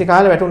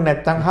කාලේ වැටුනේ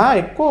නැත්නම්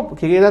එක්කෝ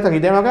කිරිදත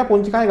රිදෙනවා ගා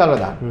පුංචි කාලේ ගලව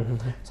දාන්න.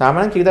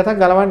 සාමාන්‍යයෙන්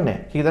කිරිදතක් ගලවන්නේ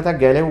නැහැ. කිරිදතක්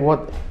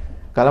ගැලෙව්වොත්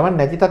ගලවන්නේ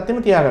නැති තත්ත්වෙම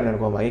තියාගන්න ඕන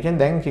කොහොමද? ඒ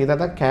කියන්නේ දැන්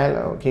කිරිදතක්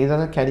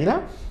කැඩිලා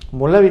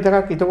මුල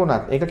විතරක්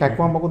ඉතුරුනත් ඒක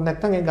කැක්කම මොකුත්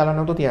නැත්නම් ඒක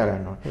ගලවන්න උතු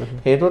තියාගන්න ඕන.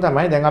 හේතුව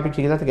තමයි දැන් අපි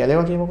කිරිදත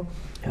ගැලෙවුවා කියමුකෝ.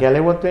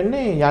 ගැලෙවුවොත්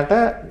වෙන්නේ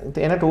යට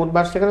එන ටූත්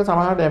බ්‍රෂ් එකට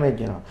සමහර ඩැමේජ්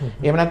වෙනවා.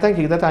 එහෙම නැත්නම්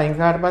කිරිදත අයින්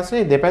කරාට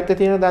පස්සේ දෙපැත්තේ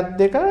තියෙන දත්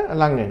දෙක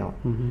ලං වෙනවා.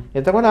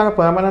 එතකොට අර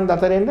පර්මනන්ට්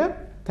දතරෙන්ද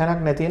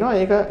තැනක් නැති වෙනවා.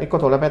 ඒක එක්ක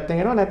තොල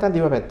පැත්තෙන් එනවා නැත්නම්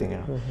දිව පැත්තෙන්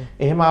එනවා.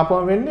 එහෙම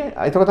ආපුවම වෙන්නේ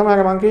ඒක තමයි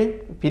අර මං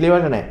කියේ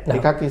පිළිවෙල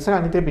නැහැ. එකක් ඉස්සර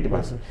අනිත් එක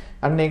පිටිපස්සේ.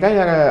 අන්න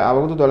ඒකයි අර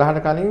අවුරුදු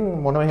 12කට කලින්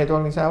මොනම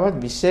හේතුවක්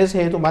නිසාවත් විශේෂ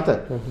හේතු මත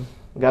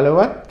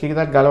ගලවත්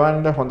කිකිතක්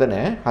ගලවන්න හොඳ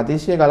නැහැ.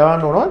 හදිස්සිය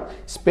ගලවන්න උනොත්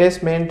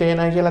ස්පේස්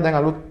මේන්ටේනර් කියලා දැන්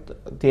අලුත්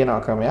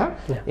තියෙනවා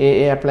ක්‍රමයක්.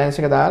 ඒ ඇප්ලයන්ස්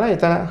එක දාලා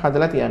එතන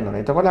හදලා තියන්න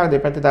ඕනේ. එතකොට අර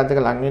දෙපැත්තේ දත්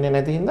දෙක ලඟ වෙන්නේ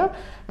නැති හින්දා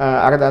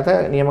අර දත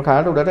නියම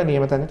කාලට උඩට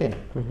නියම තැනට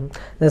එනවා.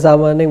 දැන්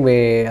සාමාන්‍යයෙන්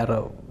මේ අර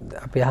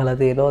අපි අහලා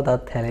තියෙනවා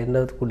දත්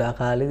හැලෙන්න කුඩා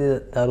කාලේදී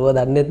දරුවා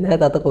දන්නේ නැහැ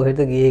දත කොහෙද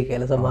ගියේ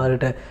කියලා.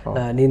 සමහරට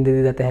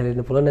නිින්දේදී දත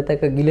හැලෙන්න පුළුවන් නැත්නම්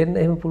ඒක ගිලෙන්න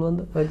එහෙම පුළුවන්ද?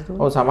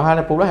 ඔව්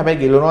සමහරට පුළුවන්.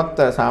 හැබැයි ගිලුනොත්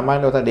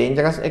සාමාන්‍යයෙන් උත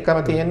ඩේන්ජරස්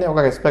එකම තියෙන්නේ ඔක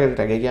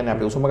රෙස්පිරේටර් එක. ඒ කියන්නේ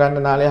අපි උසුම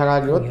ගන්න නාලය හරහා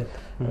ගියොත්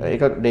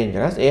ඒක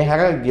ඩේන්ජරස්. ඒ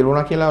හැර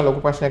ගිලුණා කියලා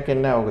ලොකු ප්‍රශ්නයක්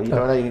එන්නේ නැහැ. ඔක ඊට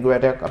වඩා ඉරිගු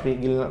වැටයක් අපි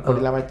ගිලන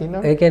පොඩි ළමයි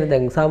ඉන්නවා. ඒ කියන්නේ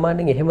දැන්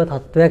සාමාන්‍යයෙන් එහෙම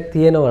තත්වයක්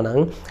තියෙනවා නම්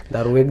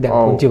දරුවෙක් දැන්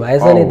පුංචි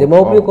වයසනේ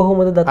දෙමව්පියෝ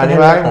කොහොමද දත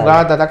අනිවාර්යෙන්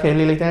උගා දතක්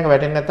හෙල්ලිලා ඉතින් ඒක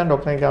වැටෙන්නේ නැත්නම්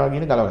ડોක්ටර් කෙනෙක්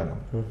ගිහින් ගලවනවා.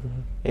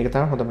 ඒක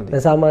තමයි හොඳම දේ.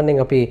 දැන් සාමාන්‍යයෙන්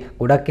අපි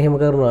ගොඩක් එහෙම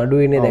කරන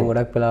අඩුයිනේ දැන්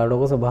ගොඩක් වෙලාවට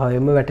ඔක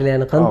ස්වභාවයෙන්ම වැටිලා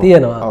යනකන්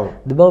තියෙනවා.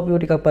 දෙමව්පියෝ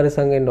ටිකක්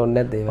පරිස්සම් වෙන්න ඕනේ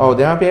නැද්ද ඒක? ඔව්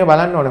දෙමාපියෝ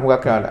බලන්න ඕනේ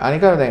හුඟක් කාලේ.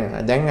 අනික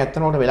දැන්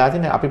ඇත්තම උඩ වෙලා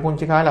තියෙන්නේ අපි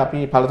පුංචි කාලේ අපි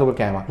පළතුරු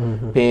කෑවා.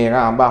 පේර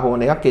අඹ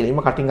හොන එකක්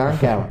කෙලින්ම කටින් ගන්න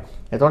කෑවා.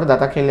 එතකොට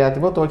දතක් හෙල්ලලා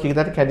තිබ්බොත් ඔය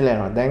කිකිතට කැඩිලා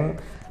යනවා. දැන්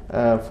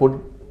ෆුඩ්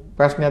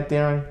ප්‍රශ්නයක්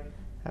තියෙනවානේ.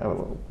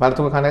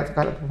 පළතුරු කන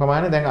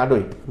ප්‍රමාණය දැන්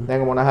අඩුයි.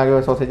 දැන් මොන හරි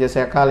ඔය සොසේජස්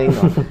එකක් කාලා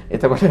ඉන්නවා.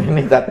 එතකොට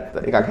වෙන්නේ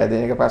දත් එකක්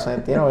හැදෙන එක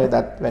ප්‍රශ්නයක් තියෙනවා. ඔය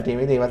දත්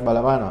වැටීමේදී ඒවත්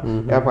බලපානවා.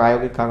 ඒක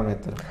ප්‍රායෝගික කරුණු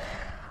ඇත්තට.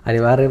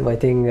 අනිවාර්යයෙන්ම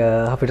ඉතින්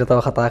අපිට තව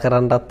කතා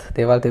කරන්නත්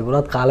දේවල්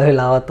තිබුණත් කාල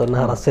වේලාවත් ඔන්න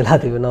හරස් වෙලා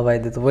තිබෙනවා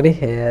වෛද්‍යතුමනි.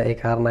 ඒ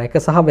කාරණා එක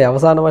සහ මේ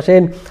අවසාන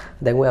වශයෙන්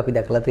දැන් ඔය අපි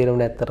දැකලා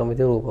තියෙනවා ඇත්තටම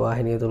ඉතින්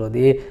රූපවාහිනිය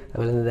තුලදී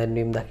වෙළඳ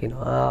දැන්වීම්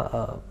දකින්නවා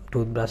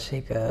ටූත් බ්‍රෂ්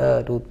එක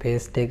ටූත්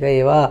පේස්ට් එක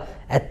ඒවා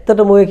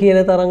ඇත්තටම ඔය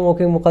කියන තරම්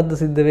ඕකෙන් මොකද්ද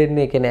සිද්ධ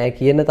වෙන්නේ? ඒ කියන්නේ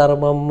කියන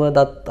තරමම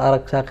දත්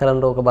ආරක්ෂා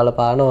කරන්න ඕක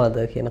බලපානවද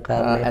කියන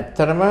කාරණේ.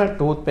 ඇත්තටම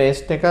ටූත්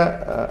පේස්ට් එක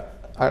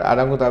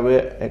අඩංගු තව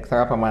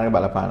එක්තරා ප්‍රමාණයක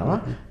බලපානවා.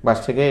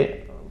 බ්‍රෂ් එකේ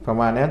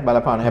ප්‍රමාණයත්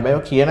බලපානවා. හැබැයි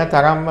ඔය කියන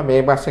තරම්ම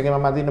මේ බස් එකේ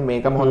මම අදින්න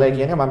මේකම හොඳයි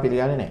කියන එක මම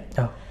පිළිගන්නේ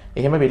නැහැ.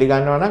 එහෙම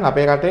පිළිගන්නවා නම්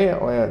අපේ රටේ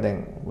ඔය දැන්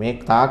මේ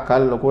තාක්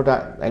කල් ලොකුට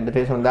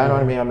ඇඩ්වර්ටයිස්මන්ට්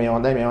දානවානේ මේවා මේ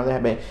හොඳයි මේ හොඳයි.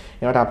 හැබැයි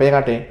ඒවට අපේ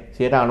රටේ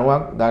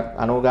 90ක්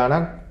 90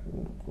 ගාණක්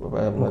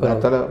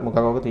මුඛතල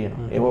මුඛකෝක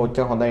තියෙනවා. ඒක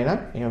ඔච්චර හොඳයි නම්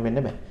එහෙම වෙන්න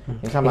බෑ. ඒ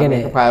නිසා මම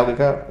මේක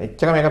ප්‍රායෝගික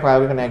එච්චර මේක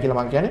ප්‍රායෝගික නැහැ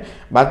කියලා මම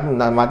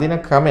කියන්නේ. මදින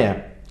ක්‍රමය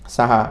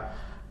සහ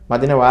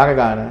මදින වාර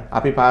ගාන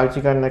අපි පාවිච්චි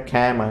කරන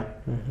කෑම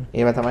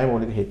ඒවා තමයි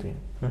මූලික හේතු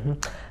වෙන්නේ.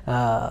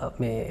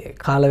 මේ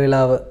කාල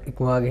වේලාව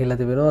ඉක්මවා ගිහිල්ලා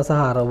තිබෙනවා සහ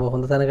අර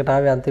හොඳ තැනකට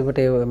ආවේ අන්තිමට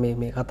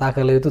මේ කතා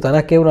කළ යුතු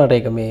තැනක් ඒ වුණාට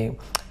ඒක මේ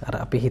අර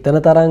අපි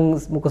හිතන තරම්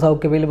මුඛ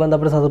සෞඛ්‍ය පිළිබඳ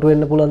අපිට සතුටු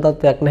වෙන්න පුළුවන්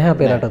තත්ත්වයක් නැහැ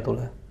අපේ රට තුල.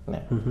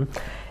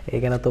 ඒ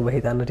ගැනත් ඔබ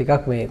හිතන්න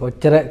ටිකක් මේ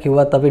කොච්චර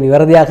කිව්වත් අපි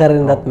නිවැරදි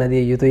ආකාරයෙන්වත්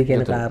මැදිය යුතුයි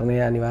කියන කාරණය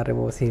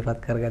අනිවාර්යයෙන්ම සිහිපත්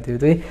කරගත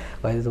යුතුයි.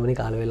 වෛද්‍යතුමනි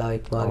කාල වේලාව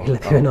ඉක්මවා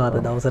ගිහිල්ලා තිබෙනවා අද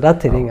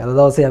දවසටත්. ඉතින් අද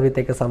දවසේ අපිත්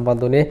එක්ක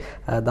සම්බන්ධ වුණේ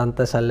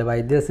දන්ත ශල්‍ය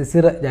වෛද්‍ය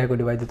සිසිර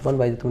ජයකොඩි වෛද්‍යතුමන්.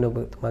 වෛද්‍යතුමනි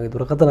ඔබතුමාගේ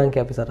දුරකථන අංකය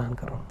අපි සටහන්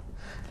කරමු.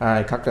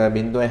 එකක්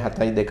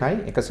 0.72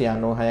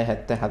 196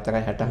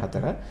 74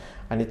 64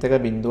 අනිත් එක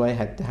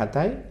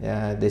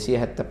 0.77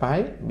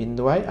 275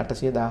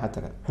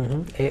 0.814.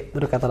 ඒ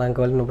දුරකථන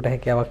අංක වලින් ඔබට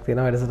හැකියාවක්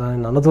තියෙනවා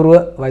වැඩසටහන අනතුරුව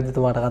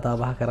වෛද්‍යතුමාට කතා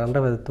බහ කරන්න.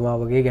 වෛද්‍යතුමා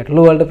ඔබගේ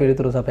ගැටලු වලට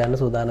පිළිතුරු සපයන්න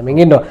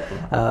සූදානම්ෙන් ඉන්නවා.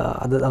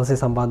 අද දවසේ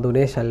සම්බන්ධ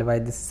වුණේ ශල්‍ය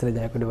වෛද්‍ය සිසිර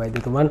ජයකොඩි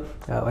වෛද්‍යතුමන්.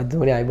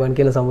 වෛද්‍යතුමනි අයිබෝන්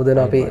කියලා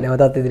සමුදෙනවා. අපි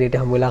නැවතත් ඉදිරියට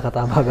හමු වෙලා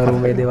කතා බහ කරමු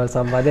මේ දේවල්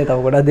සම්බන්ධයෙන්. තව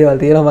ගොඩක් දේවල්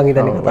තියෙනවා මම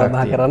හිතන්නේ කතා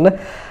බහ කරන්න.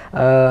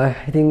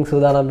 ඉතින්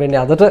සූදානම් වෙන්නේ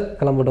අදට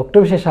කොළඹ ડોක්ටර්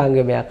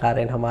විශේෂාංගය මේ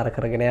ආකාරයෙන් හමාර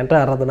කරගෙන යන්න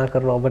ආරාධනා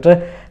කරනවා ඔබට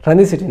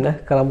රැඳී සිටින්න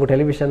කොළඹ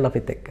ටෙලිවිෂන්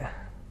අපිත් එක්ක.